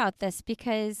talk about this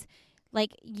because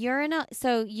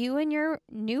you and your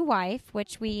new wife,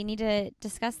 which we need to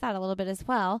discuss that a little bit as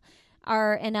well,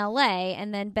 are in LA,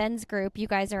 and then Ben's group, you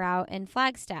guys are out in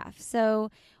Flagstaff.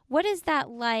 So what is that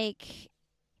like?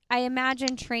 I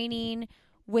imagine training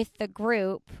with the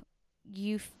group,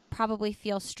 you probably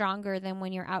feel stronger than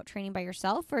when you're out training by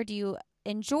yourself, or do you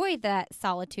enjoy that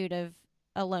solitude of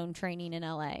alone training in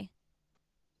LA?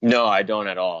 No, I don't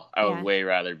at all. I would way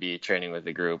rather be training with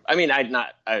the group. I mean,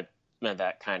 I meant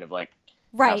that kind of like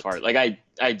right. Hard. Like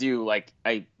I do like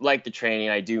the training.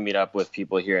 I do meet up with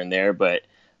people here and there, but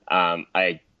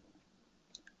I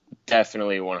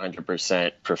definitely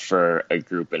 100% prefer a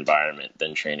group environment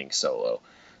than training solo.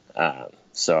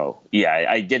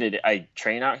 I get it. I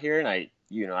train out here and I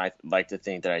like to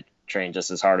think that I train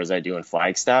just as hard as I do in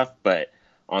Flagstaff, but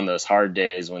on those hard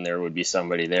days when there would be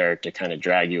somebody there to kind of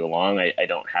drag you along, I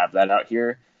don't have that out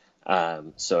here.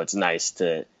 So it's nice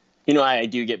to, I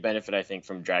do get benefit, I think,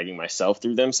 from dragging myself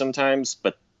through them sometimes,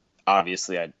 but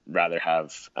obviously I'd rather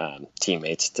have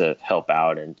teammates to help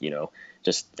out and,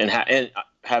 and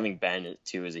having Ben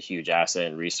too is a huge asset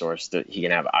and resource that he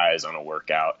can have eyes on a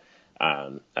workout.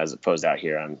 As opposed out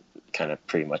here, I'm kind of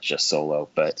pretty much just solo,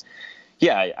 but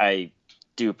yeah, I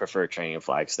do prefer training in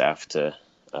Flagstaff to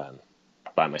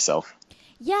by myself.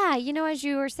 Yeah, as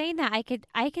you were saying that,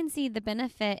 I can see the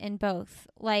benefit in both.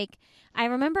 Like, I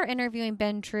remember interviewing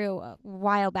Ben True a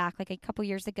while back, like a couple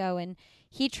years ago, and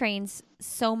he trains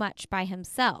so much by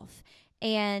himself.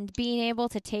 And being able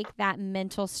to take that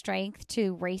mental strength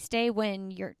to race day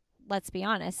when you're, let's be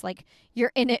honest, like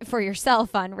you're in it for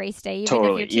yourself on race day, even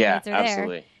totally. if your teammates are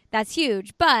absolutely. there. That's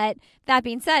huge. But that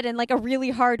being said, in like a really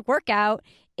hard workout,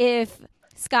 if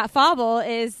Scott Fauble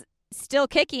is still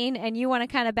kicking and you want to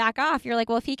kind of back off, you're like,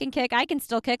 well, if he can kick, I can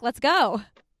still kick. Let's go.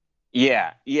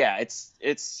 Yeah. I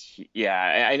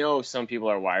know some people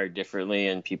are wired differently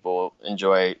and people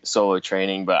enjoy solo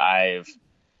training, but I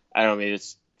don't know, maybe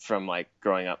it's from like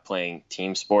growing up playing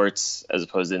team sports as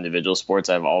opposed to individual sports.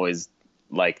 I've always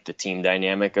liked the team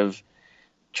dynamic of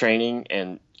training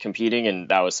and competing, and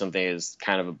that was something that was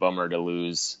kind of a bummer to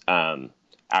lose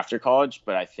after college.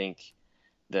 But I think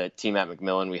the team at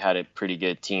McMillan, we had a pretty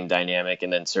good team dynamic,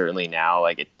 and then certainly now,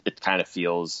 like it kind of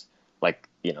feels like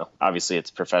obviously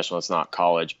it's professional, it's not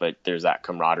college, but there's that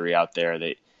camaraderie out there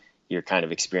that you're kind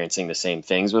of experiencing the same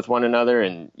things with one another,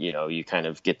 and you kind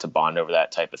of get to bond over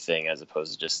that type of thing as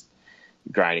opposed to just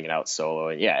grinding it out solo.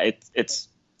 And yeah, it's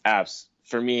abs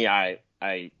for me. I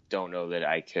don't know that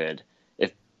I could,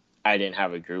 if I didn't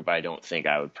have a group. I don't think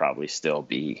I would probably still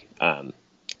be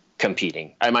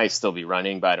competing. I might still be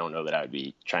running, but I don't know that I would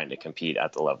be trying to compete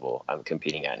at the level I'm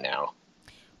competing at now.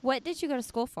 What did you go to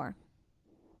school for?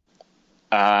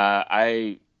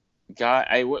 I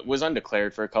was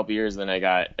undeclared for a couple years, then I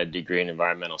got a degree in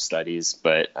environmental studies,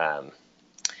 but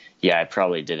yeah, I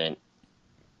probably didn't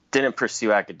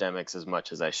pursue academics as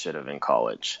much as I should have in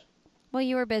college. Well,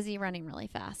 you were busy running really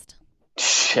fast.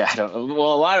 Yeah,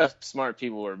 well, a lot of smart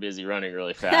people were busy running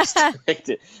really fast.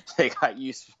 They got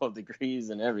useful degrees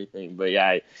and everything. But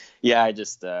I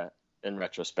just, in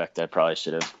retrospect, I probably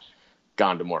should have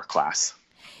gone to more class.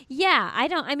 Yeah, I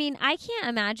can't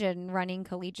imagine running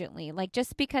collegiately. Like,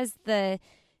 just because the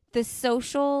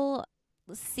social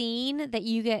scene that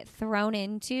you get thrown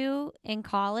into in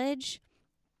college.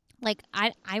 Like,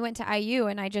 I went to IU,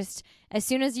 and as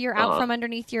soon as you're out from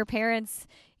underneath your parents'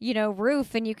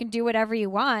 roof and you can do whatever you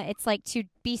want, it's like to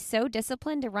be so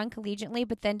disciplined to run collegiately,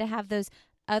 but then to have those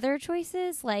other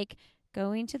choices like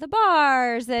going to the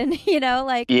bars and,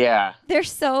 yeah,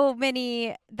 there's so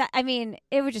many that,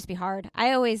 it would just be hard.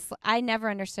 I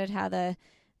never understood how the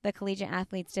collegiate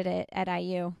athletes did it at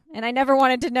IU, and I never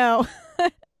wanted to know.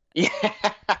 Yeah.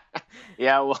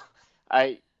 Yeah. Well,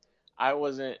 I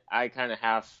kind of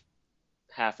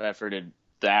half-efforted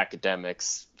the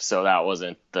academics, so that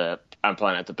wasn't I'm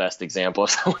probably not the best example.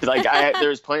 So like there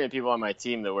was plenty of people on my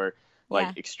team that were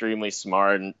extremely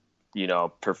smart and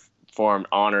performed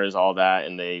honors, all that,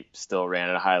 and they still ran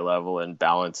at a high level and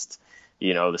balanced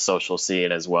the social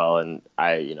scene as well. And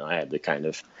I had to kind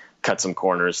of cut some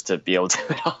corners to be able to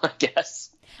do it all, I guess.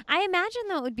 I imagine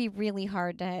though it would be really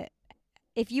hard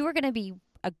if you were going to be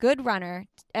a good runner,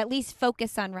 at least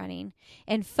focus on running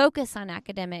and focus on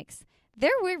academics. There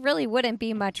really wouldn't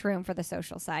be much room for the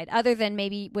social side, other than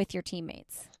maybe with your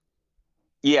teammates.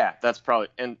 Yeah, that's probably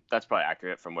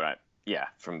accurate from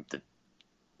from the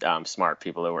smart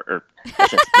people that were,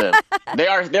 they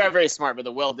are very smart, but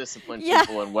the well-disciplined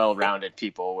people and well-rounded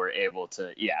people were able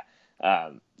to,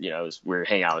 we're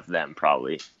hanging out with them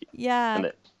probably. Yeah.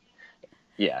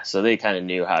 So they kind of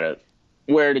knew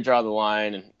where to draw the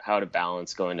line and how to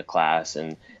balance going to class.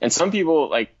 And some people,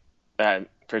 like,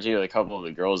 particularly a couple of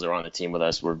the girls that were on the team with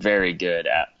us, were very good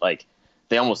at, like,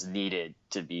 they almost needed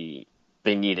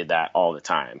that all the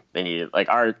time. They needed, like,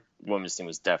 our women's team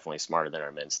was definitely smarter than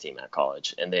our men's team at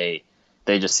college. And they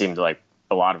just seemed like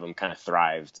a lot of them kind of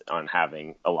thrived on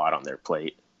having a lot on their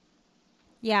plate.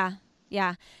 Yeah.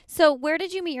 Yeah. So where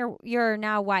did you meet your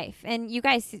now wife? And you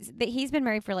guys, he's been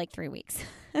married for like 3 weeks.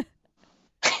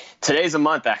 Today's a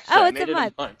month, actually. Oh, it's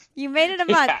a month. You made it a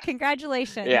month. Yeah.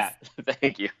 Congratulations. Yeah,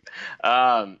 thank you.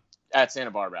 At Santa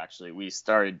Barbara, actually, we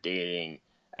started dating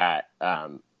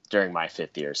during my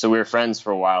 5th year. So we were friends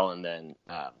for a while and then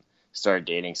started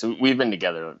dating. So we've been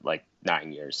together like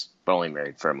 9 years, but only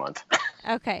married for a month.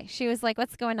 Okay. She was like,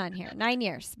 what's going on here? 9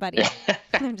 years, buddy.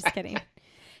 I'm just kidding.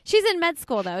 She's in med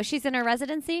school, though. She's in her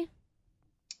residency?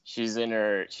 She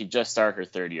just started her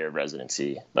 3rd year of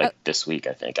residency, this week,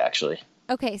 I think, actually.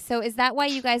 Okay, so is that why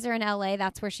you guys are in LA?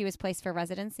 That's where she was placed for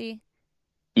residency?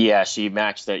 Yeah, she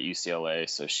matched at UCLA,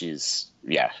 so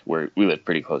we live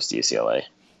pretty close to UCLA.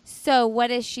 So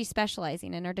what is she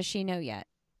specializing in, or does she know yet?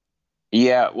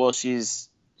 Yeah, well, she's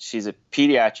a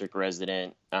pediatric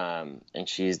resident, and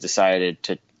she's decided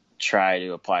to try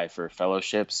to apply for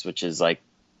fellowships, which is like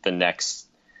the next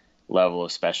level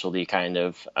of specialty kind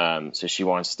of. So she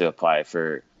wants to apply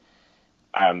for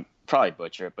probably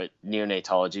butcher it, but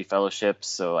neonatology fellowships.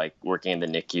 So like working in the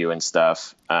NICU and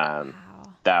stuff. Wow.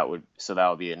 That would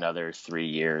be another 3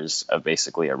 years of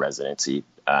basically a residency.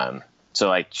 So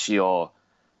like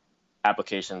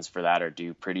applications for that are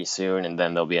due pretty soon. And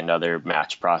then there'll be another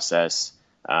match process,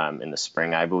 in the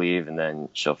spring, I believe. And then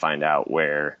she'll find out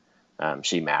where,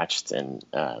 she matched, and,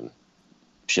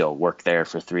 she'll work there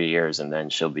for 3 years, and then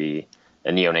she'll be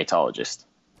a neonatologist,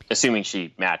 assuming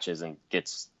she matches and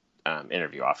gets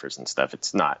interview offers and stuff.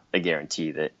 It's not a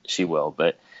guarantee that she will,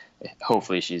 but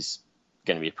hopefully she's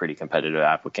going to be a pretty competitive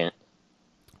applicant.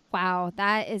 Wow,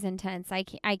 that is intense. I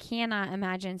cannot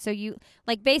imagine. So you,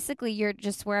 like, basically you're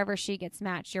just wherever she gets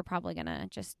matched, you're probably going to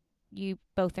you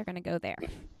both are going to go there.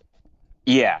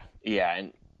 Yeah.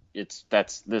 And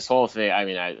this whole thing. I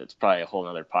mean, it's probably a whole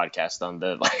nother podcast on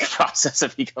the process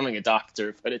of becoming a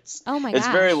doctor, but it's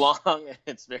very long.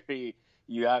 It's very,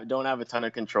 don't have a ton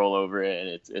of control over it.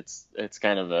 And it's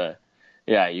kind of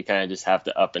yeah, you kind of just have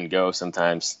to up and go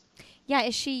sometimes. Yeah,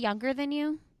 is she younger than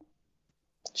you?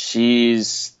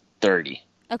 She's 30.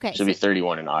 Okay, She'll so be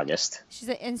 31 in August.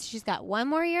 she's got one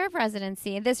more year of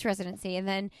residency, this residency, and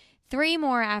then 3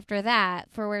 more after that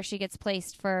for where she gets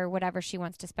placed for whatever she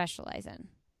wants to specialize in.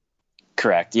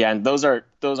 Correct. Yeah, and those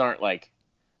aren't like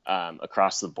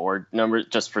across the board numbers,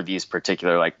 just for these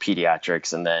particular like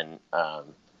pediatrics and then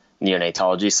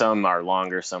neonatology. Some are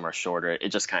longer, some are shorter. It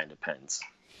just kind of depends.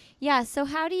 Yeah, so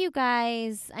how do you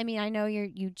guys, I mean, I know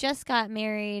you just got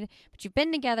married, but you've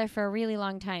been together for a really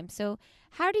long time. So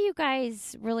how do you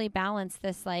guys really balance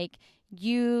this, like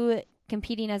you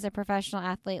competing as a professional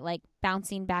athlete, like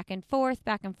bouncing back and forth,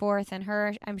 and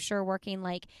her, I'm sure, working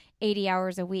like 80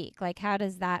 hours a week? Like, how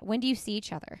does that, when do you see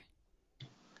each other?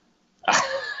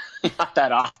 Not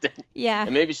that often. Yeah.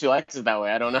 And maybe she likes it that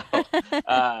way. I don't know.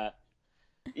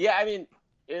 Yeah, I mean,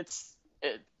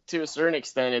 to a certain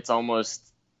extent, it's almost,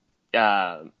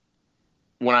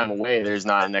 when I'm away, there's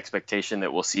not an expectation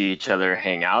that we'll see each other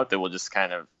hang out, that we'll just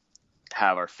kind of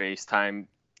have our FaceTime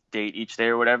date each day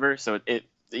or whatever. So it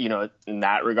in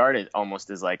that regard, it almost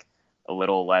is like a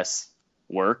little less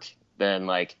work than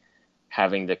like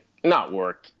having to not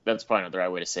work. That's probably not the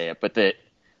right way to say it, but that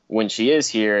when she is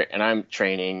here and I'm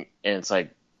training and it's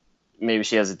like, maybe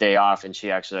she has a day off and she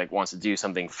actually like wants to do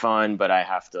something fun, but I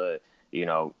have to,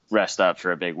 rest up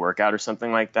for a big workout or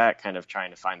something like that, kind of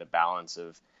trying to find the balance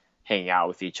of hanging out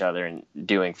with each other and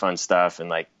doing fun stuff and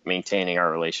like maintaining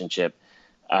our relationship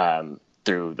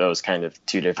through those kind of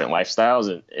two different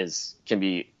lifestyles can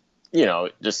be,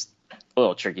 just a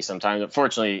little tricky sometimes.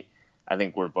 Unfortunately, I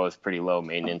think we're both pretty low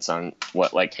maintenance on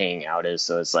what like hanging out is.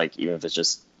 So it's like, even if it's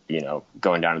just,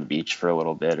 going down to the beach for a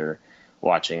little bit or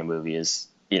watching a movie is,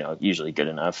 usually good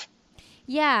enough.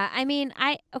 Yeah, I mean,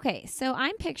 okay, so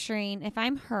I'm picturing if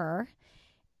I'm her,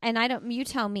 and you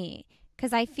tell me,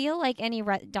 because I feel like any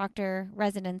doctor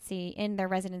residency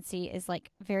is like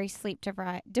very sleep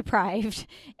deprived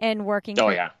and working. Oh,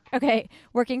 yeah. Okay,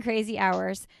 working crazy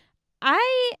hours.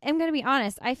 I am going to be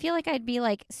honest. I feel like I'd be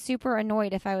like super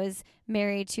annoyed if I was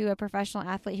married to a professional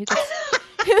athlete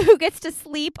who gets to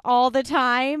sleep all the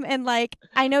time. And like,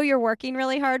 I know you're working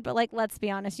really hard, but like, let's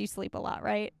be honest, you sleep a lot,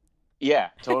 right? Yeah,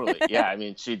 totally. Yeah, I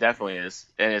mean, she definitely is,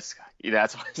 and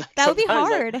that's why that would be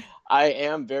hard. Like, I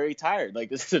am very tired.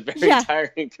 Like, this is a very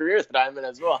tiring career that I'm in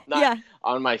as well. I'm not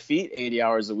on my feet 80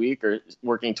 hours a week or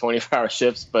working 24-hour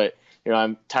shifts, but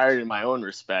I'm tired in my own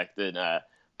respect, and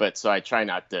but so I try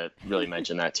not to really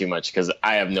mention that too much because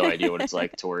I have no idea what it's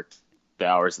like to work the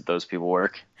hours that those people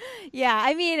work. Yeah,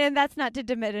 I mean, and that's not to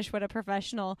diminish what a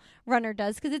professional runner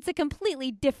does because it's a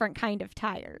completely different kind of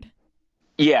tired.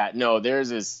 Yeah, no, theirs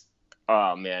is.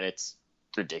 Oh man, it's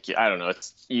ridiculous. I don't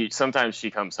know. Sometimes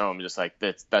she comes home just like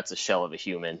that's a shell of a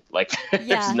human. Like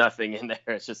there's nothing in there.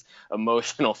 It's just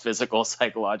emotional, physical,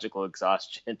 psychological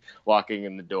exhaustion walking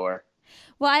in the door.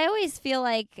 Well, I always feel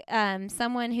like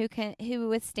someone who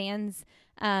withstands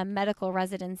medical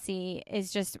residency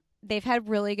is just they've had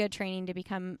really good training to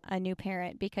become a new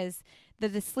parent because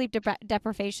the sleep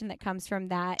deprivation that comes from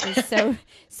that is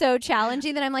so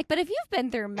challenging that I'm like, but if you've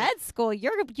been through med school,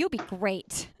 you'll be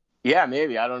great. Yeah,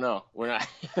 maybe. I don't know. We're not.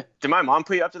 Did my mom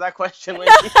put you up to that question,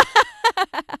 lady?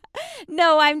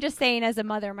 No, I'm just saying as a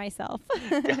mother myself.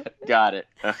 Got it.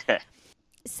 Okay.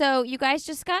 So you guys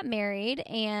just got married,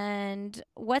 and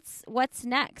what's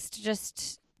next?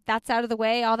 Just that's out of the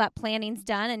way. All that planning's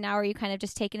done, and now are you kind of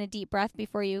just taking a deep breath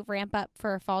before you ramp up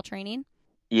for fall training?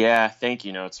 Yeah, thank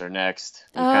you notes are next.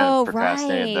 We kind of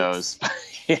procrastinated those.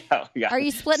 Yeah, are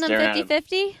you splitting them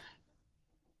 50-50?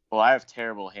 Well, I have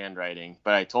terrible handwriting,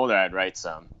 but I told her I'd write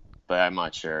some, but I'm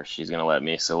not sure if she's going to let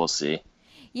me, so we'll see.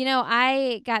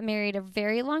 I got married a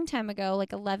very long time ago,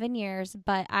 like 11 years,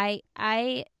 but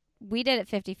we did it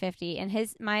 50-50,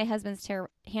 and my husband's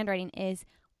handwriting is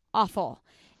awful.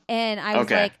 And I was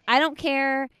like, I don't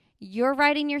care. You're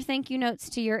writing your thank you notes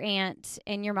to your aunt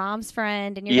and your mom's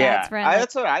friend and your dad's friend. Yeah,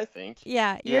 that's what I think.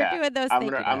 Yeah, you're doing those I'm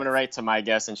going to write to my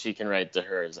guest, and she can write to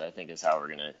hers, I think is how we're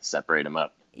going to separate them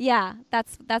up. Yeah,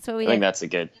 that's what we did. I think that's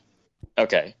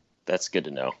okay. That's good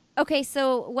to know. Okay,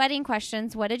 so wedding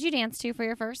questions. What did you dance to for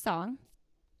your first song?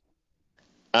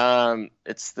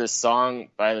 It's this song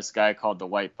by this guy called The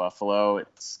White Buffalo.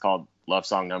 It's called Love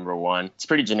Song Number 1. It's a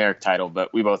pretty generic title,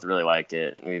 but we both really like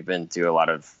it. We've been to a lot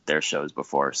of their shows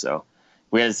before, so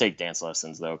we had to take dance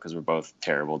lessons though because we're both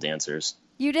terrible dancers.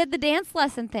 You did the dance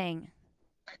lesson thing.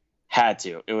 Had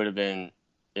to. It would have been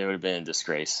a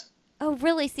disgrace. Oh,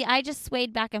 really? See, I just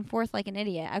swayed back and forth like an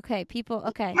idiot. Okay, people,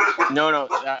 okay. No.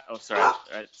 Sorry.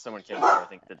 Someone came over. I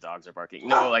think the dogs are barking.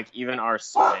 No, like, even our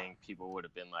swaying, people would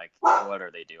have been like, what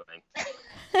are they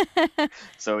doing?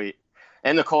 So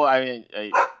And Nicole, I mean,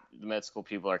 the med school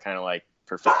people are kind of like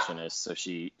perfectionists, so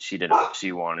she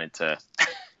wanted to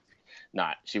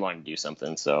she wanted to do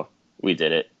something, so we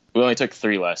did it. We only took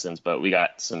 3 lessons, but we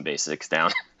got some basics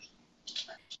down.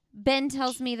 Ben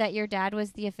tells me that your dad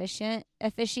was the officiant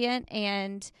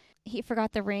and he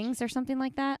forgot the rings or something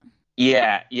like that.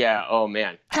 Yeah. Oh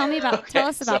man. Tell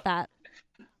us about that.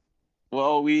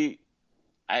 Well,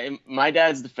 my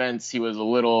dad's defense, he was a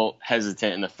little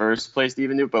hesitant in the first place to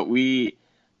even do it, but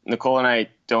Nicole and I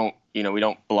we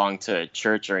don't belong to a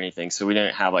church or anything, so we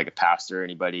didn't have like a pastor or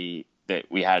anybody that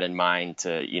we had in mind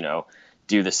to,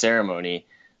 do the ceremony.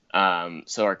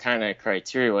 So our kind of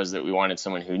criteria was that we wanted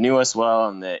someone who knew us well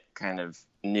and that kind of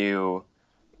knew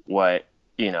what,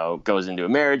 goes into a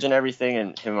marriage and everything.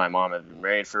 And him and my mom have been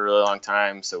married for a really long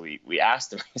time. So we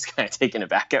asked him. He was kind of taken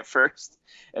aback at first.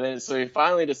 And then so he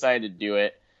finally decided to do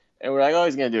it. And we're like, oh,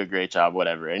 he's going to do a great job,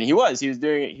 whatever. And he was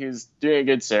doing a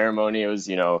good ceremony. It was,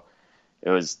 it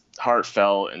was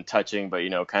heartfelt and touching, but,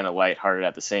 kind of lighthearted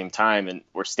at the same time. And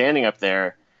we're standing up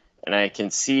there and I can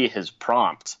see his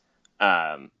prompt,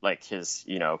 like his,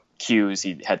 cues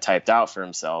he had typed out for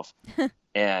himself.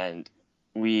 And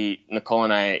Nicole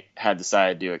and I had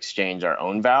decided to exchange our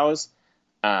own vows.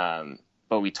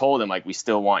 But we told him, like, we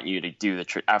still want you to do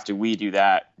after we do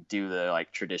that, do the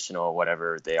like traditional,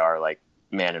 whatever they are, like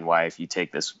man and wife, you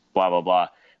take this, blah, blah, blah.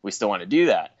 We still want to do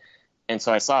that. And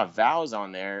so I saw vows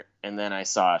on there, and then I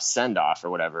saw send off or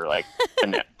whatever, like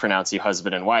and pronounce you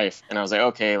husband and wife. And I was like,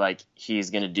 okay, like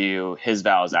he's going to do his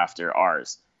vows after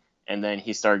ours. And then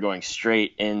he started going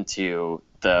straight into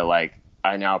the, like,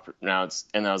 I now pronounce,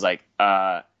 and I was like,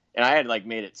 and I had like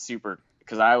made it super,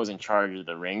 because I was in charge of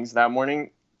the rings that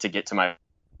morning to get to my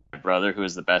brother, who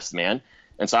is the best man.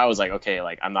 And so I was like, okay,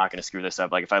 like, I'm not going to screw this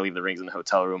up. Like, if I leave the rings in the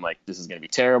hotel room, like, this is going to be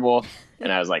terrible.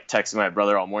 And I was like texting my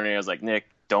brother all morning. I was like, Nick,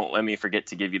 don't let me forget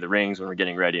to give you the rings when we're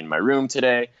getting ready in my room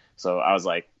today. So I was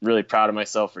like really proud of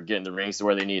myself for getting the rings to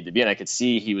where they needed to be. And I could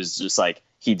see he was just like,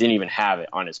 he didn't even have it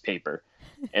on his paper.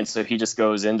 And so he just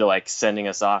goes into like sending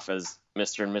us off as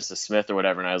Mr. and Mrs. Smith or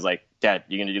whatever. And I was like, Dad,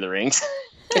 you going to do the rings?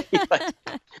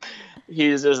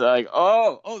 He's just like,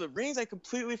 oh, the rings. I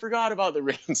completely forgot about the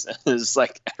rings. It's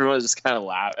like, everyone's just kind of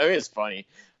laughing. I mean, it's funny,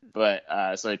 but,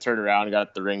 so I turned around and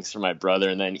got the rings for my brother,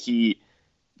 and then he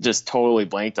just totally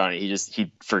blanked on it.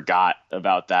 He forgot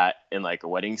about that in like a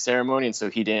wedding ceremony. And so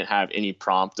he didn't have any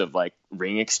prompt of like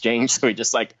ring exchange. So he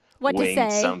just like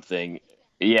winged something.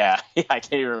 Yeah. I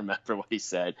can't even remember what he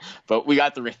said, but we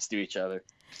got the rings to each other.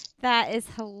 That is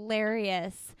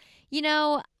hilarious.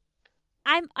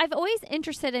 I've always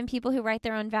interested in people who write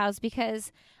their own vows,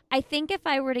 because I think if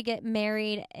I were to get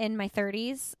married in my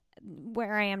 30s,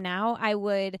 where I am now, I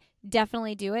would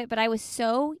definitely do it. But I was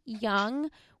so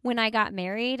young when I got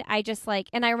married.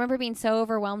 And I remember being so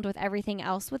overwhelmed with everything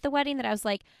else with the wedding that I was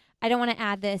like, I don't want to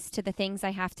add this to the things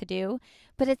I have to do.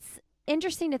 But it's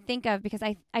interesting to think of, because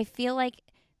I feel like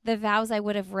the vows I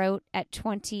would have wrote at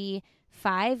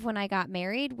 25 when I got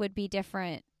married would be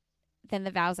different than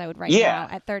the vows I would write now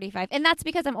at 35. And that's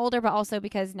because I'm older, but also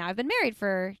because now I've been married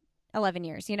for 11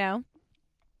 years,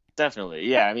 Definitely.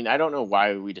 Yeah. I mean, I don't know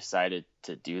why we decided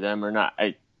to do them or not.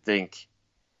 I think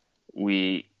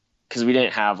because we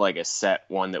didn't have like a set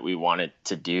one that we wanted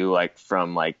to do, like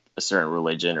from like a certain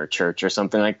religion or church or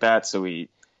something like that. So and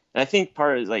I think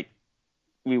part of like,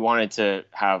 we wanted to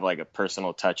have like a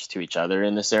personal touch to each other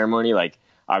in the ceremony. Like,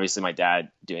 obviously my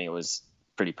dad doing it was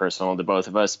pretty personal to both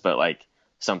of us, but like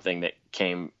something that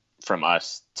came from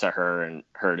us to her and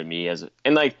her to me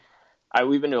and like,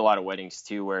 we've been to a lot of weddings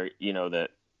too, where, the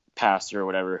pastor or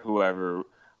whatever, whoever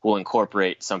will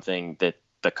incorporate something that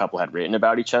the couple had written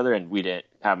about each other. And we didn't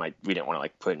want to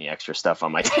like put any extra stuff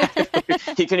on my dad.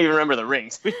 He couldn't even remember the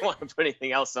rings. We didn't want to put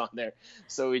anything else on there.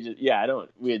 So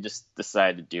we had just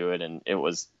decided to do it. And it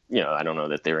was, I don't know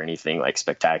that they were anything like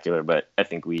spectacular, but I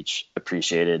think we each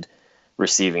appreciated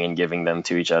receiving and giving them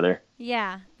to each other.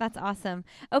 Yeah, that's awesome.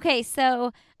 Okay,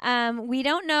 so we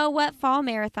don't know what fall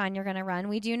marathon you're going to run.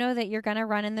 We do know that you're going to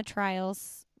run in the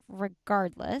trials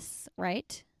regardless,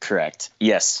 right? Correct.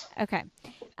 Yes. Okay.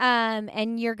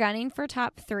 And you're gunning for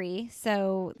top 3,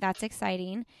 so that's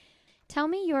exciting. Tell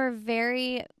me your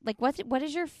what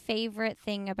is your favorite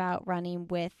thing about running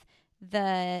with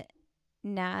the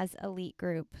NAZ Elite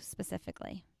group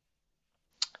specifically?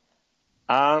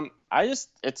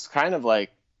 It's kind of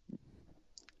like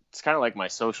my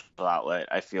social outlet.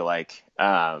 I feel like,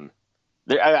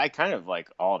 I kind of like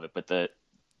all of it, but the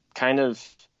kind of,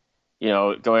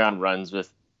 going on runs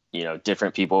with,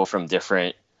 different people from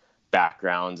different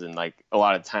backgrounds. And like a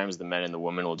lot of times the men and the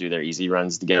women will do their easy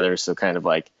runs together. So kind of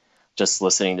like just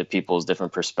listening to people's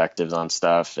different perspectives on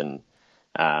stuff and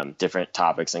different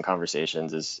topics and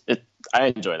conversations. I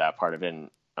enjoy that part of it, and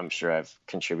I'm sure I've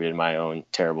contributed my own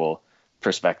terrible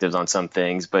perspectives on some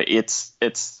things, but it's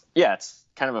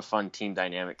kind of a fun team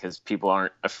dynamic because people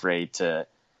aren't afraid to,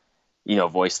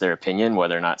 voice their opinion,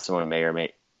 whether or not someone may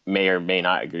or may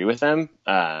not agree with them.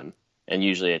 And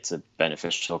usually it's a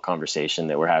beneficial conversation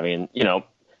that we're having.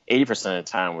 80% of the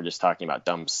time we're just talking about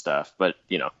dumb stuff, but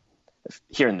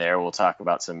here and there we'll talk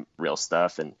about some real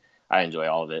stuff, and I enjoy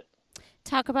all of it.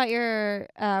 Talk about your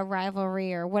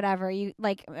rivalry or whatever. You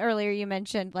like earlier you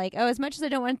mentioned like, oh, as much as I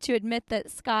don't want to admit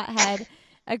that Scott had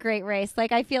a great race,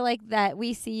 like I feel like that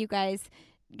we see you guys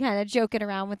kind of joking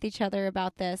around with each other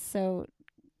about this. So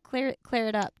clear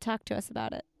it up. Talk to us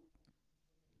about it.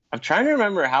 I'm trying to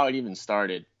remember how it even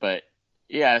started, but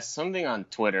yeah, something on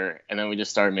Twitter, and then we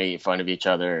just started making fun of each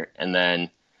other, and then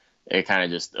it kind of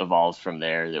just evolved from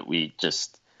there that we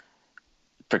just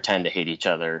pretend to hate each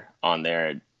other on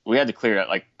there. We had to clear it.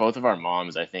 Like both of our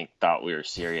moms, I think, thought we were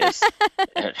serious.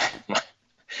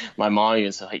 My mom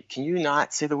even said, like, "Can you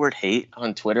not say the word hate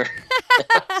on Twitter?"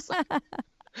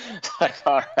 Like,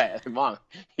 all right, Mom,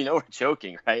 we're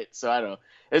joking, right? So I don't know.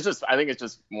 I think it's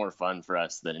just more fun for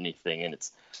us than anything, and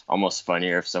it's almost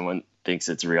funnier if someone thinks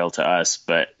it's real to us.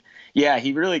 But yeah,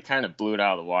 he really kind of blew it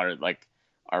out of the water, like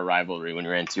our rivalry when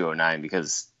we ran 209,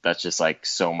 because that's just like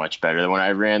so much better than when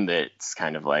I ran. That it's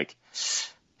kind of like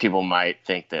people might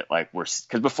think that like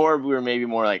because before we were maybe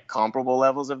more like comparable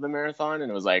levels of the marathon, and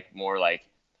it was like more like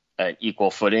an equal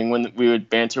footing when we would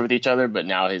banter with each other. But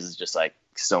now his is just like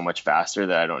so much faster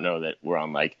that I don't know that we're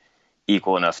on like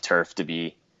equal enough turf to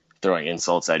be throwing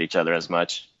insults at each other as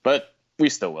much, but we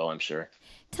still will, I'm sure.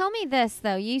 Tell me this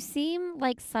though, you seem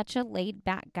like such a laid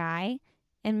back guy,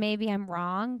 and maybe I'm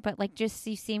wrong, but like just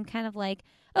you seem kind of like,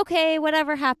 okay,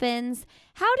 whatever happens.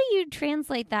 How do you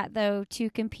translate that though to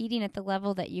competing at the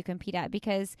level that you compete at?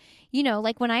 Because,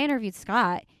 like when I interviewed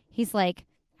Scott, he's like,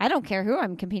 I don't care who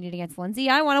I'm competing against, Lindsay,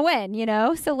 I want to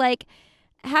win, So like,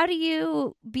 how do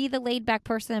you be the laid back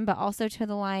person, but also to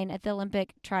the line at the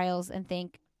Olympic trials and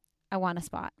think, I want a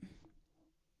spot?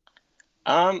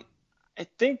 I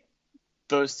think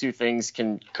those two things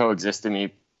can coexist in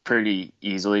me pretty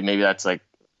easily. Maybe that's like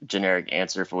a generic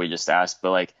answer for what we just asked,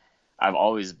 but like I've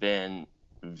always been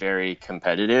very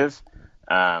competitive.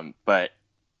 And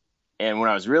when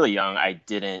I was really young,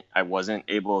 I wasn't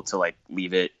able to like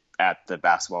leave it at the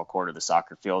basketball court or the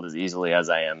soccer field as easily as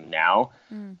I am now.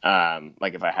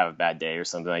 Like if I have a bad day or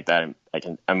something like that,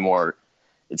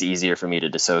 it's easier for me to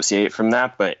dissociate from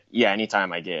that. But yeah,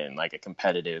 anytime I get in like a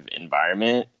competitive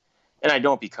environment, and I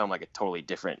don't become like a totally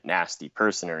different nasty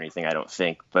person or anything, I don't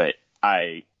think, but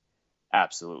I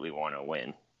absolutely want to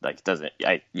win. Like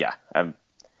I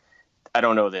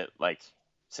don't know that like,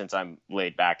 since I'm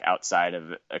laid back outside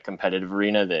of a competitive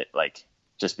arena, that like,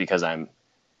 just because I'm,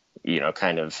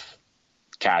 kind of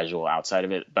casual outside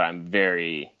of it, but I'm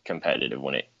very competitive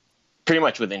pretty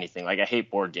much with anything. Like I hate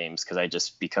board games because I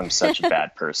just become such a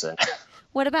bad person.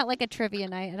 What about like a trivia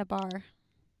night at a bar?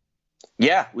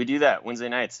 Yeah, we do that Wednesday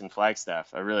nights in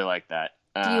Flagstaff. I really like that.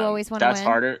 Do you always want to win? That's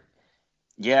harder.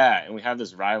 Yeah, and we have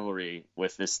this rivalry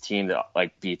with this team that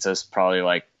like beats us probably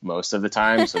like most of the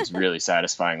time, so it's really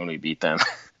satisfying when we beat them.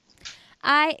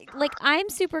 I'm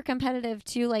super competitive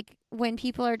too. Like when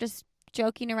people are just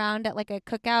joking around at like a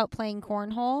cookout playing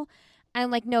cornhole, I'm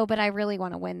like, no, but I really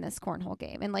want to win this cornhole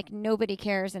game, and like nobody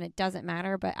cares and it doesn't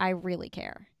matter, but I really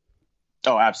care.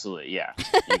 Oh, absolutely, yeah,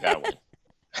 you gotta win.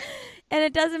 And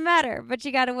it doesn't matter, but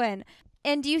you gotta win.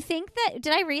 And do you think that,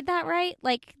 did I read that right?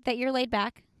 Like that you're laid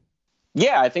back?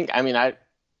 Yeah,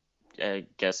 I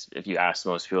guess if you ask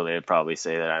most people, they'd probably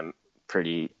say that I'm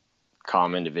pretty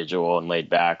calm individual and laid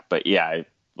back. But yeah, I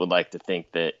would like to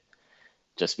think that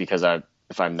just because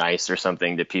if I'm nice or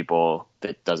something to people,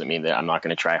 that doesn't mean that I'm not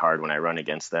going to try hard when I run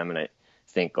against them. And I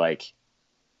think like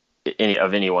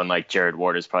anyone like Jared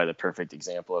Ward is probably the perfect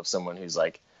example of someone who's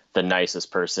like the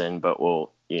nicest person, but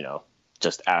will,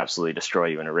 just absolutely destroy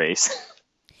you in a race.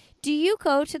 Do you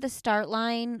go to the start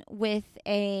line with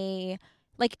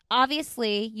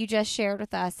obviously you just shared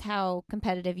with us how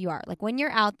competitive you are. Like when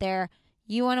you're out there,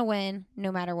 you want to win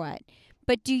no matter what.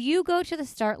 But do you go to the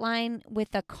start line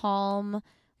with a calm,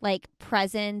 like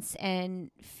presence and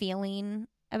feeling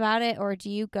about it? Or do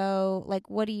you go,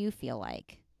 like, what do you feel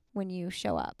like when you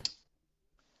show up?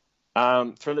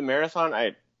 For the marathon,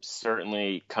 I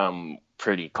certainly come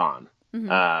pretty calm.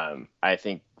 Mm-hmm. I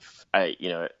think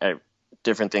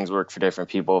different things work for different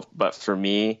people, but for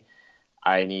me,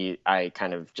 I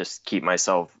kind of just keep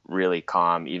myself really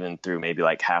calm, even through maybe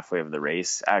like halfway of the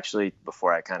race, actually,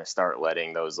 before I kind of start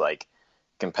letting those like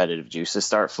competitive juices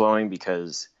start flowing,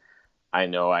 because I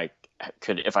know I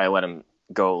could, if I let them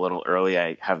go a little early,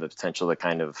 I have the potential to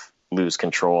kind of lose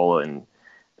control, and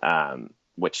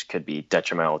which could be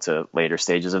detrimental to later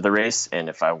stages of the race. And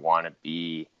if I want to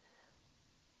be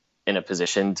in a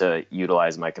position to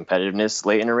utilize my competitiveness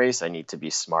late in a race, I need to be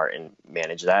smart and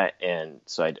manage that. And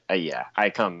so I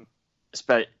come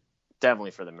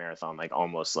definitely for the marathon, like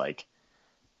almost like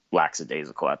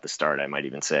lackadaisical at the start, I might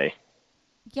even say.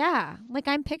 Yeah, like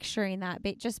I'm picturing that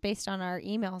just based on our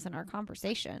emails and our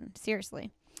conversation.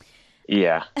 Seriously.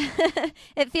 Yeah.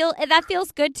 That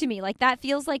feels good to me. Like that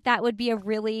feels like that would be a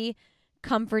really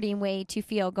comforting way to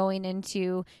feel going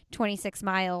into 26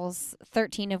 miles,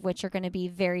 13 of which are going to be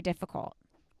very difficult.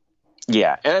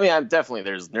 Yeah. And I mean,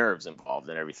 there's nerves involved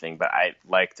and everything, but I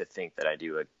like to think that I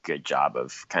do a good job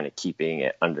of kind of keeping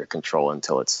it under control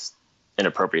until it's an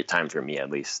appropriate time for me, at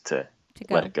least, to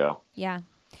let it go. Yeah.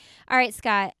 All right,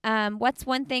 Scott, what's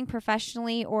one thing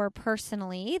professionally or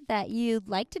personally that you'd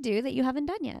like to do that you haven't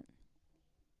done yet?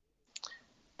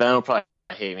 Ben will probably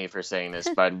hate me for saying this,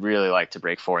 but I'd really like to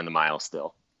break 4 in the mile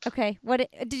still. Okay. What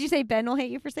did you say? Ben will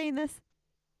hate you for saying this?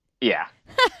 Yeah.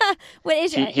 What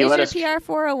is your PR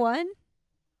 401?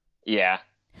 Yeah.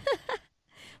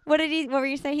 What were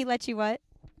you saying? He let you what?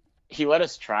 He let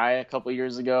us try a couple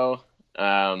years ago.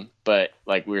 But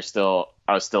like I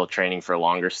was still training for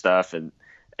longer stuff, and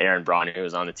Aaron Braun, who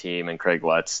was on the team, and Craig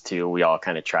Lutz too. We all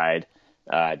kind of tried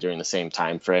during the same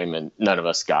time frame, and none of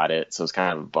us got it, so it's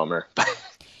kind of a bummer.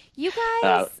 You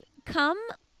guys come,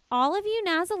 all of you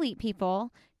NAZ Elite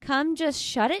people, come just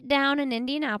shut it down in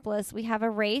Indianapolis. We have a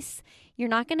race. You're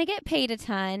not going to get paid a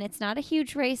ton. It's not a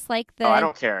huge race like the. Oh, I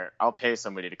don't care. I'll pay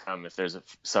somebody to come if there's a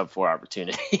sub 4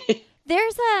 opportunity.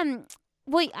 There's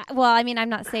Well, I mean, I'm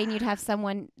not saying you'd have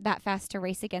someone that fast to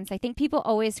race against. I think people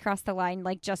always cross the line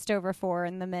like just over 4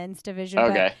 in the men's division.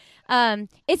 Okay. But,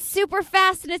 it's super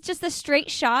fast, and it's just a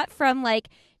straight shot from like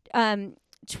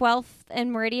 12th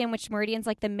and Meridian, which Meridian's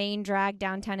like the main drag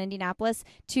downtown Indianapolis,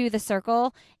 to the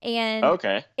Circle. And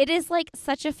okay, it is like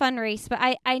such a fun race. But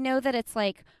I know that it's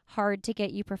like hard to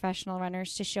get you professional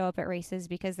runners to show up at races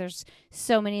because there's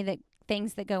so many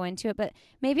things that go into it, but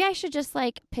maybe I should just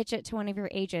like pitch it to one of your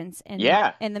agents in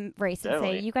the race and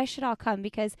say you guys should all come,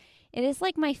 because it is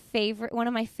like one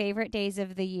of my favorite days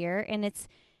of the year. And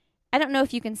I don't know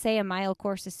if you can say a mile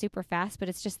course is super fast, but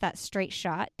it's just that straight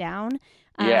shot down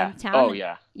town. Oh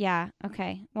yeah. Yeah.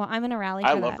 Okay. Well, I'm gonna rally.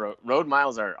 I love road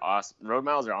miles are awesome. Road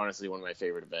miles are honestly one of my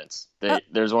favorite events.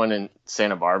 There's one in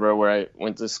Santa Barbara where I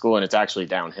went to school, and it's actually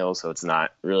downhill, so it's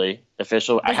not really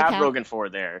official. I have broken 4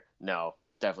 there. No.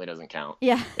 Definitely doesn't count.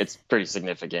 Yeah, it's pretty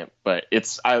significant, but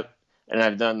I've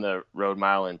done the road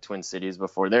mile in Twin Cities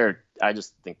before. I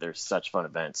just think they're such fun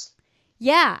events.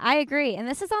 Yeah, I agree. And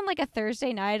this is on like a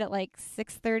Thursday night at like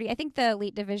 6:30. I think the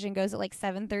elite division goes at like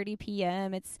 7:30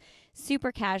 p.m. It's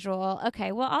super casual.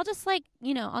 Okay, well, I'll just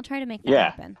I'll try to make that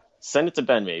happen. Send it to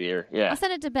Ben maybe, I'll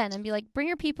send it to Ben and be like, bring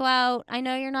your people out. I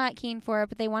know you're not keen for it,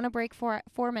 but they want to break 4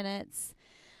 minutes.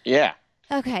 Yeah.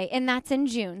 Okay, and that's in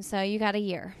June, so you got a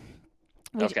year.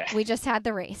 We just had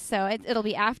the race, so it'll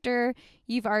be after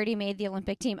you've already made the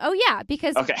Olympic team. Oh, yeah,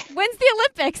 because when's the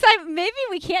Olympics? Maybe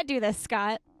we can't do this,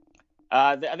 Scott.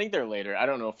 I think they're later. I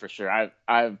don't know for sure. I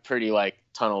have pretty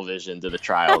tunnel vision to the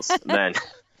trials, then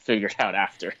figure it out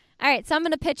after. All right, so I'm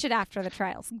going to pitch it after the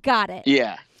trials. Got it.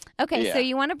 Yeah. Okay, so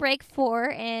you want to break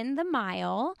 4 in the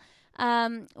mile.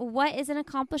 What is an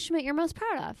accomplishment you're most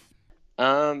proud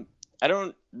of? I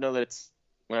don't know that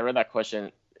when I read that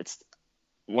question,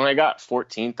 when I got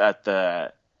 14th at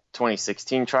the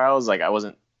 2016 trials, I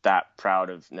wasn't that proud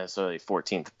of necessarily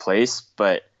 14th place,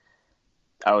 but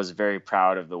I was very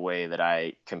proud of the way that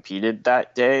I competed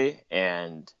that day.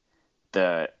 And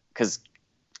because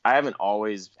I haven't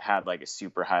always had a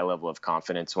super high level of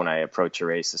confidence when I approach a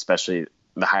race, especially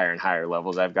the higher and higher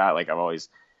levels I've got. I've always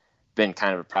been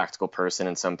kind of a practical person.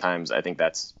 And sometimes I think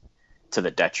that's to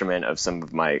the detriment of some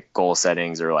of my goal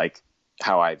settings or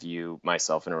how I view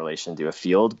myself in relation to a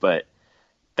field. But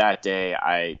that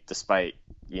day, despite,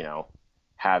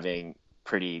 having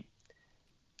pretty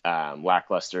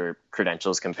lackluster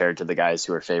credentials compared to the guys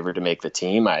who were favored to make the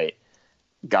team, I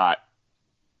got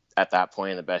at that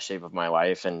point in the best shape of my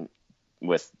life. And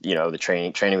with, the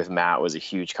training with Matt was a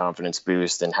huge confidence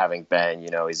boost. And having Ben,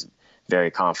 he's a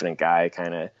very confident guy,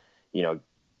 kind of,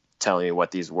 telling me what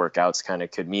these workouts kind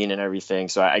of could mean and everything.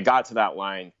 So I got to that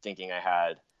line thinking I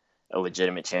had a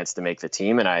legitimate chance to make the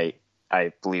team. And I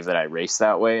believe that I raced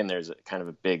that way. And there's kind of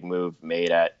a big move made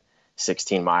at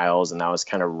 16 miles. And that was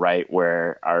kind of right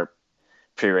where our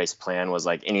pre-race plan was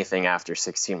anything after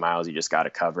 16 miles, you just got to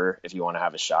cover if you want to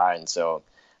have a shot. And so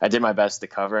I did my best to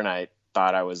cover, and I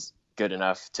thought I was good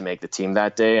enough to make the team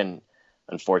that day. And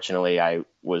unfortunately I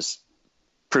was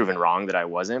proven wrong that I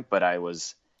wasn't, but I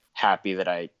was happy that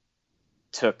I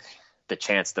took the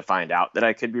chance to find out that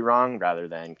I could be wrong rather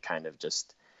than kind of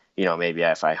just, maybe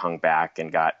if I hung back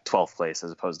and got 12th place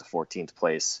as opposed to 14th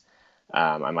place,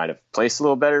 I might have placed a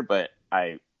little better, but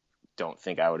I don't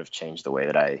think I would have changed the way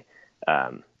that I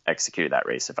executed that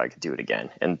race if I could do it again.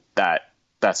 And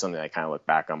that's something I kind of look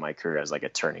back on my career as like a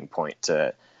turning point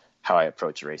to how I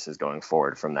approach races going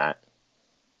forward from that.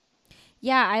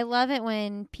 Yeah, I love it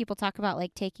when people talk about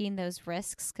like taking those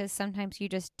risks because sometimes you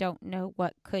just don't know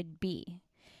what could be.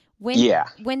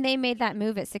 When they made that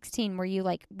move at 16, were you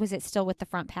like, was it still with the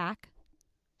front pack?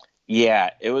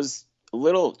 Yeah, it was a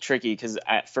little tricky because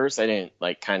at first I didn't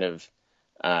like kind of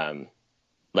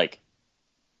like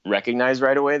recognize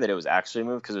right away that it was actually a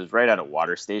move because it was right at a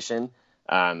water station.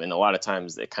 And a lot of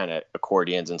times it kind of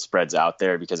accordions and spreads out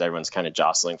there because everyone's kind of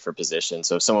jostling for position.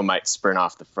 So someone might sprint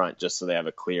off the front just so they have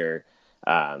a clear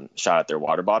shot at their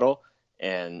water bottle.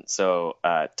 And so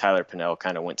Tyler Pinnell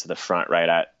kind of went to the front right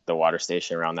at the water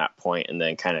station around that point and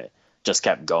then kind of just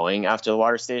kept going after the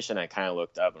water station. I kind of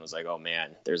looked up and was like, oh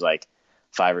man, there's like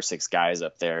 5 or 6 guys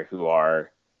up there who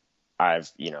are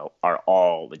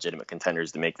all legitimate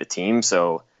contenders to make the team.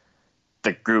 So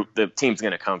the team's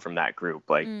going to come from that group.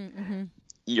 Like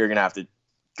you're going to have to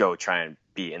go try and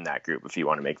be in that group if you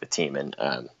want to make the team. And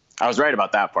I was right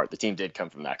about that part. The team did come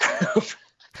from that group.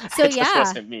 So it just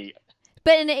wasn't me.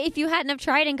 But if you hadn't have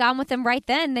tried and gone with them right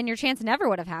then your chance never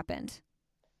would have happened.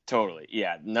 Totally.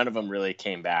 Yeah. None of them really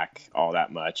came back all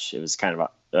that much. It was kind of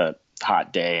a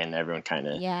hot day and everyone kind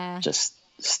of just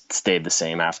stayed the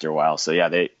same after a while. So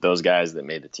yeah, those guys that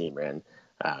made the team ran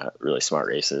really smart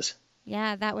races.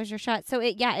 Yeah, that was your shot. So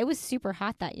it was super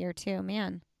hot that year too,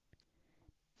 man.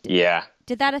 Yeah.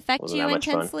 Did that affect you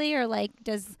intensely or like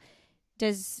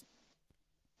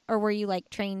or were you like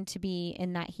trained to be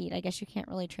in that heat? I guess you can't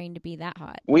really train to be that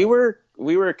hot. We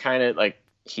were kind of like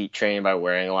heat trained by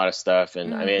wearing a lot of stuff.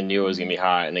 And I knew it was going to be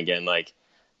hot. And again, like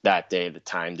that day, the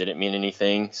time didn't mean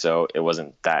anything. So it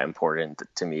wasn't that important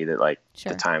to me that like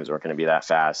the times weren't going to be that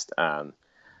fast.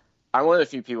 I'm one of the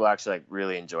few people who actually like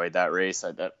really enjoyed that race.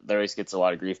 That race gets a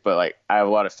lot of grief, but like I have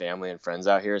a lot of family and friends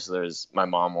out here. So my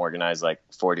mom organized like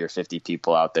 40 or 50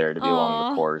 people out there to be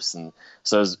along the course. And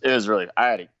so it was really,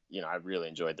 I really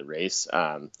enjoyed the race.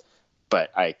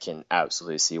 But I can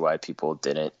absolutely see why people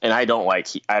didn't. And I don't like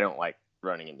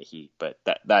running in the heat, but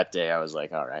that day I was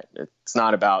like, all right, it's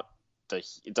not about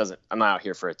I'm not out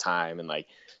here for a time. And like,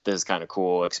 this is kind of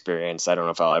cool experience. I don't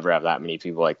know if I'll ever have that many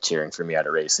people like cheering for me at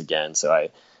a race again. So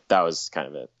that was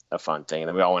kind of a fun thing. And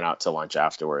then we all went out to lunch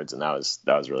afterwards and that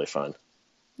was really fun.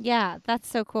 Yeah. That's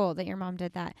so cool that your mom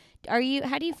did that. How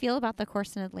do you feel about the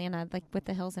course in Atlanta, like with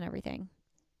the hills and everything?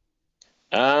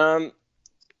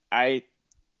 I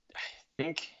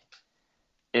think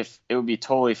if it would be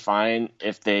totally fine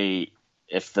if the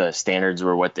standards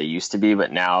were what they used to be,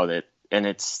 but now and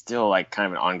it's still like kind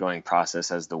of an ongoing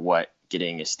process as to what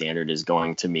getting a standard is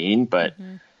going to mean. But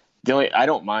I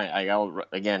don't mind.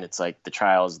 Again, it's like the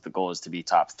trials, the goal is to be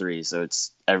top 3. So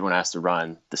everyone has to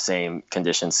run the same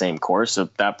conditions, same course. So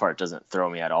that part doesn't throw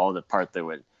me at all. The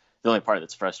only part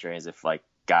that's frustrating is if like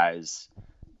guys,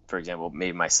 for example,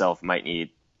 maybe myself might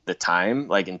need the time,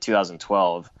 like in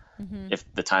 2012, if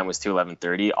the time was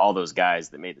 2:11:30, all those guys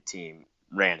that made the team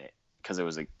ran it because it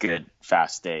was a good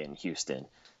fast day in Houston.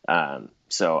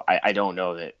 So I don't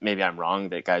know that maybe I'm wrong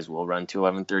that guys will run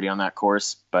 2:11:30 on that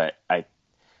course, but I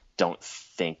don't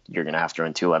think you're going to have to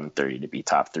run 2:11:30 to be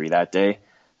top 3 that day.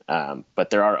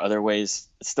 But there are other ways.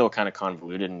 It's still kind of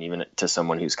convoluted. And even to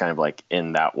someone who's kind of like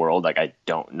in that world, like I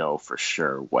don't know for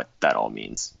sure what that all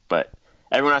means, but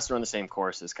everyone has to run the same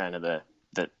course is kind of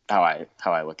how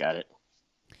I look at it.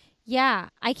 Yeah,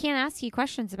 I can't ask you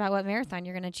questions about what marathon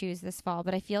you're going to choose this fall,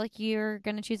 but I feel like you're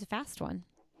going to choose a fast one.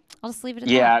 I'll just leave it at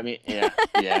that. Yeah, I mean,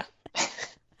 yeah.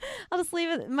 I'll just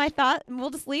leave my thought. We'll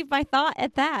just leave my thought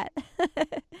at that.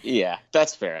 Yeah,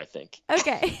 that's fair, I think.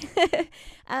 Okay.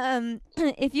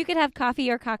 If you could have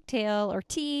coffee or cocktail or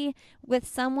tea with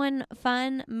someone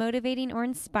fun, motivating, or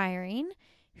inspiring,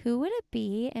 who would it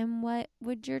be, and what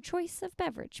would your choice of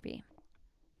beverage be?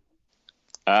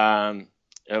 It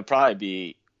would probably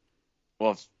be,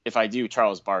 well, if I do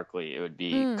Charles Barkley, it would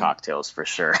be cocktails for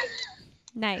sure.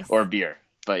 Nice. Or beer.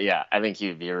 But yeah, I think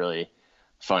he'd be a really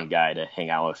fun guy to hang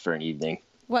out with for an evening.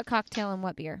 What cocktail and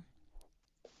what beer?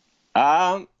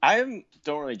 I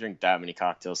don't really drink that many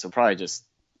cocktails, so probably just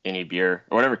any beer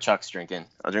or whatever Chuck's drinking.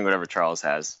 I'll drink whatever Charles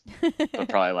has, but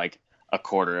probably like a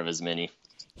quarter of as many.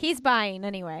 He's buying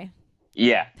anyway.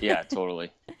 Yeah,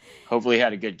 totally. Hopefully he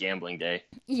had a good gambling day.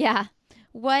 Yeah.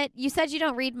 You said you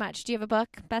don't read much. Do you have a book?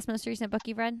 Best, most recent book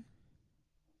you've read?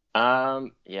 Yeah,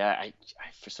 I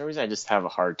for some reason I just have a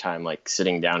hard time like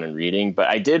sitting down and reading, but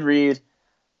I did read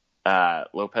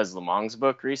Lopez Lemong's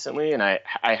book recently, and I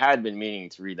had been meaning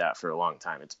to read that for a long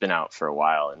time. It's been out for a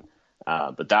while,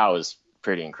 and but that was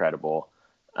pretty incredible.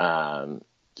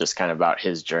 Just kind of about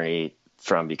his journey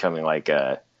from becoming like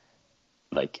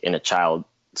in a child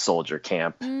soldier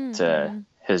camp to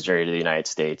his journey to the United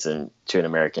States and to an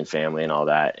American family and all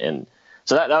that. And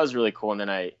so that was really cool. And then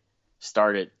I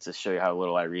started, to show you how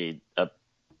little I read,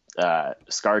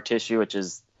 Scar Tissue, which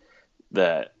is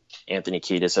the Anthony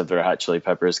Kiedis of the Red Hot Chili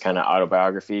Peppers kind of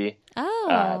autobiography.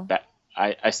 Oh.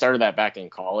 I started that back in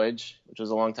college, which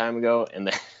was a long time ago, and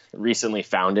then recently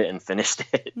found it and finished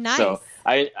it. Nice. So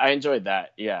I enjoyed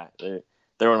that. Yeah, they're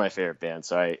one of my favorite bands.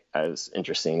 So I was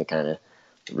interesting to kind of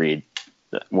read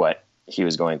what he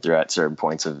was going through at certain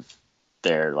points of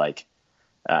their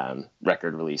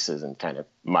record releases, and kind of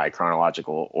my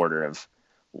chronological order of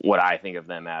what I think of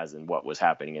them as and what was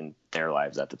happening in their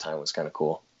lives at the time was kind of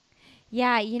cool.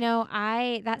 Yeah,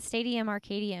 that Stadium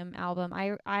Arcadium album,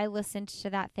 I listened to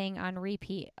that thing on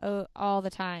repeat all the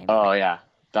time. Oh yeah,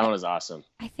 that one was awesome.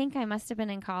 I think I must have been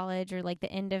in college or like the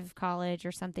end of college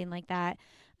or something like that.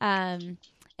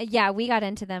 Yeah, we got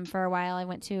into them for a while. I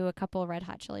went to a couple Red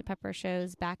Hot Chili Pepper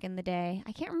shows back in the day.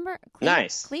 I can't remember.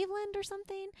 Nice. Cleveland or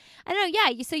something? I don't know.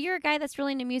 Yeah, so you're a guy that's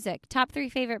really into music. Top 3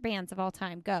 favorite bands of all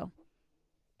time. Go.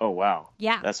 Oh wow.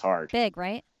 Yeah. That's hard. Big,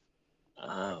 right?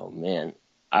 Oh man,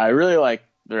 I really like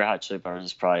the Red Hot Chili Peppers.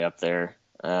 Is probably up there.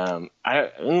 I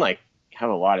have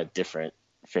a lot of different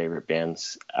favorite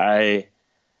bands. I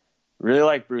really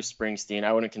like Bruce Springsteen.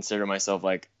 I wouldn't consider myself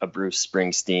like a Bruce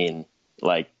Springsteen,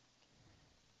 like,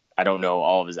 I don't know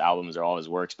all of his albums or all of his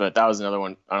works, but that was another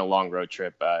one on a long road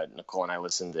trip. Nicole and I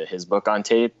listened to his book on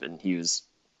tape, and it's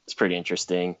pretty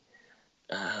interesting.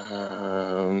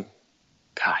 Gosh,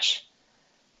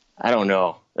 I don't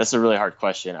know. That's a really hard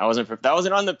question. That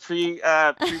wasn't on the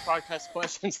pre-podcast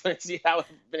questions. Let's see how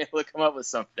I've been able to come up with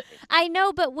something. I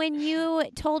know, but when you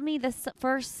told me the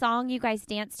first song you guys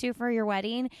danced to for your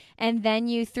wedding, and then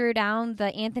you threw down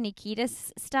the Anthony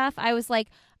Kiedis stuff, I was like,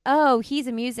 oh, he's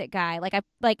a music guy. Like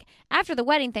after the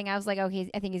wedding thing, I was like, oh,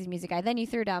 I think he's a music guy. Then you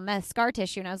threw down the Scar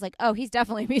Tissue, and I was like, oh, he's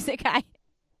definitely a music guy.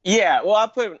 Yeah, well,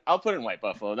 I'll put in White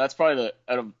Buffalo. That's probably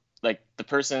the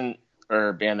person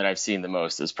or band that I've seen the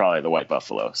most is probably the White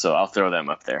Buffalo. So I'll throw them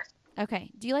up there. Okay.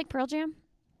 Do you like Pearl Jam?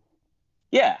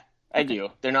 Yeah, I do.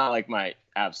 They're not like my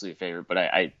absolute favorite, but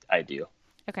I do.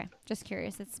 Okay. Just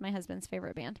curious. It's my husband's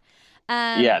favorite band.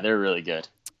 Yeah, they're really good.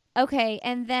 Okay.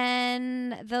 And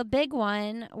then the big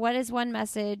one, what is one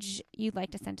message you'd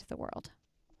like to send to the world?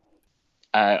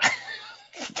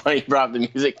 Funny you brought up the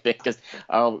music thing, because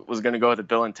I was going to go with the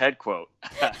Bill and Ted quote.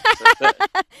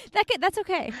 That's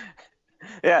okay.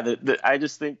 Yeah, I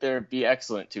just think their "be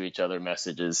excellent to each other"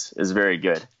 message is very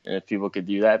good, and if people could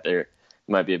do that, there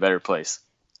might be a better place.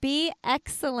 Be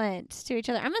excellent to each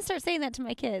other. I'm gonna start saying that to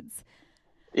my kids.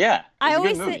 Yeah, I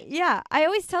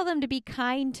always tell them to be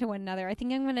kind to one another. I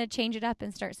think I'm gonna change it up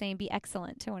and start saying "be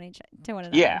excellent" to one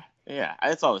another. Yeah,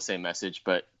 it's all the same message,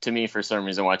 but to me, for some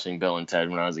reason, watching Bill and Ted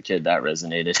when I was a kid, that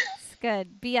resonated.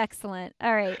 Good. Be excellent.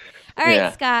 All right,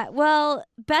 yeah. Scott. Well,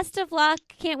 best of luck.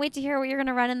 Can't wait to hear what you're going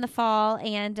to run in the fall,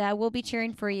 and we'll be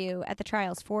cheering for you at the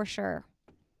trials for sure.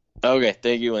 Okay.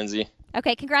 Thank you, Lindsay.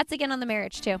 Okay. Congrats again on the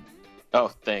marriage, too. Oh,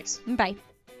 thanks. Bye.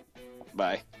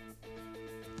 Bye.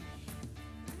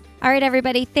 All right,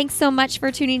 everybody. Thanks so much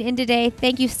for tuning in today.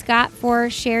 Thank you, Scott, for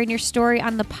sharing your story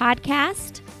on the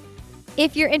podcast.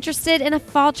 If you're interested in a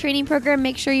fall training program,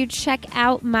 make sure you check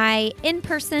out my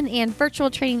in-person and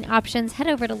virtual training options. Head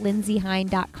over to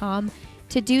lindsayhine.com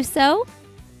to do so.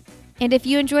 And if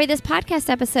you enjoy this podcast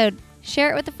episode, share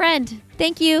it with a friend.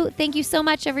 Thank you. Thank you so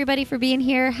much, everybody, for being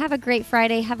here. Have a great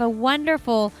Friday. Have a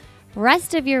wonderful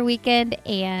rest of your weekend.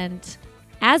 And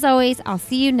as always, I'll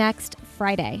see you next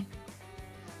Friday.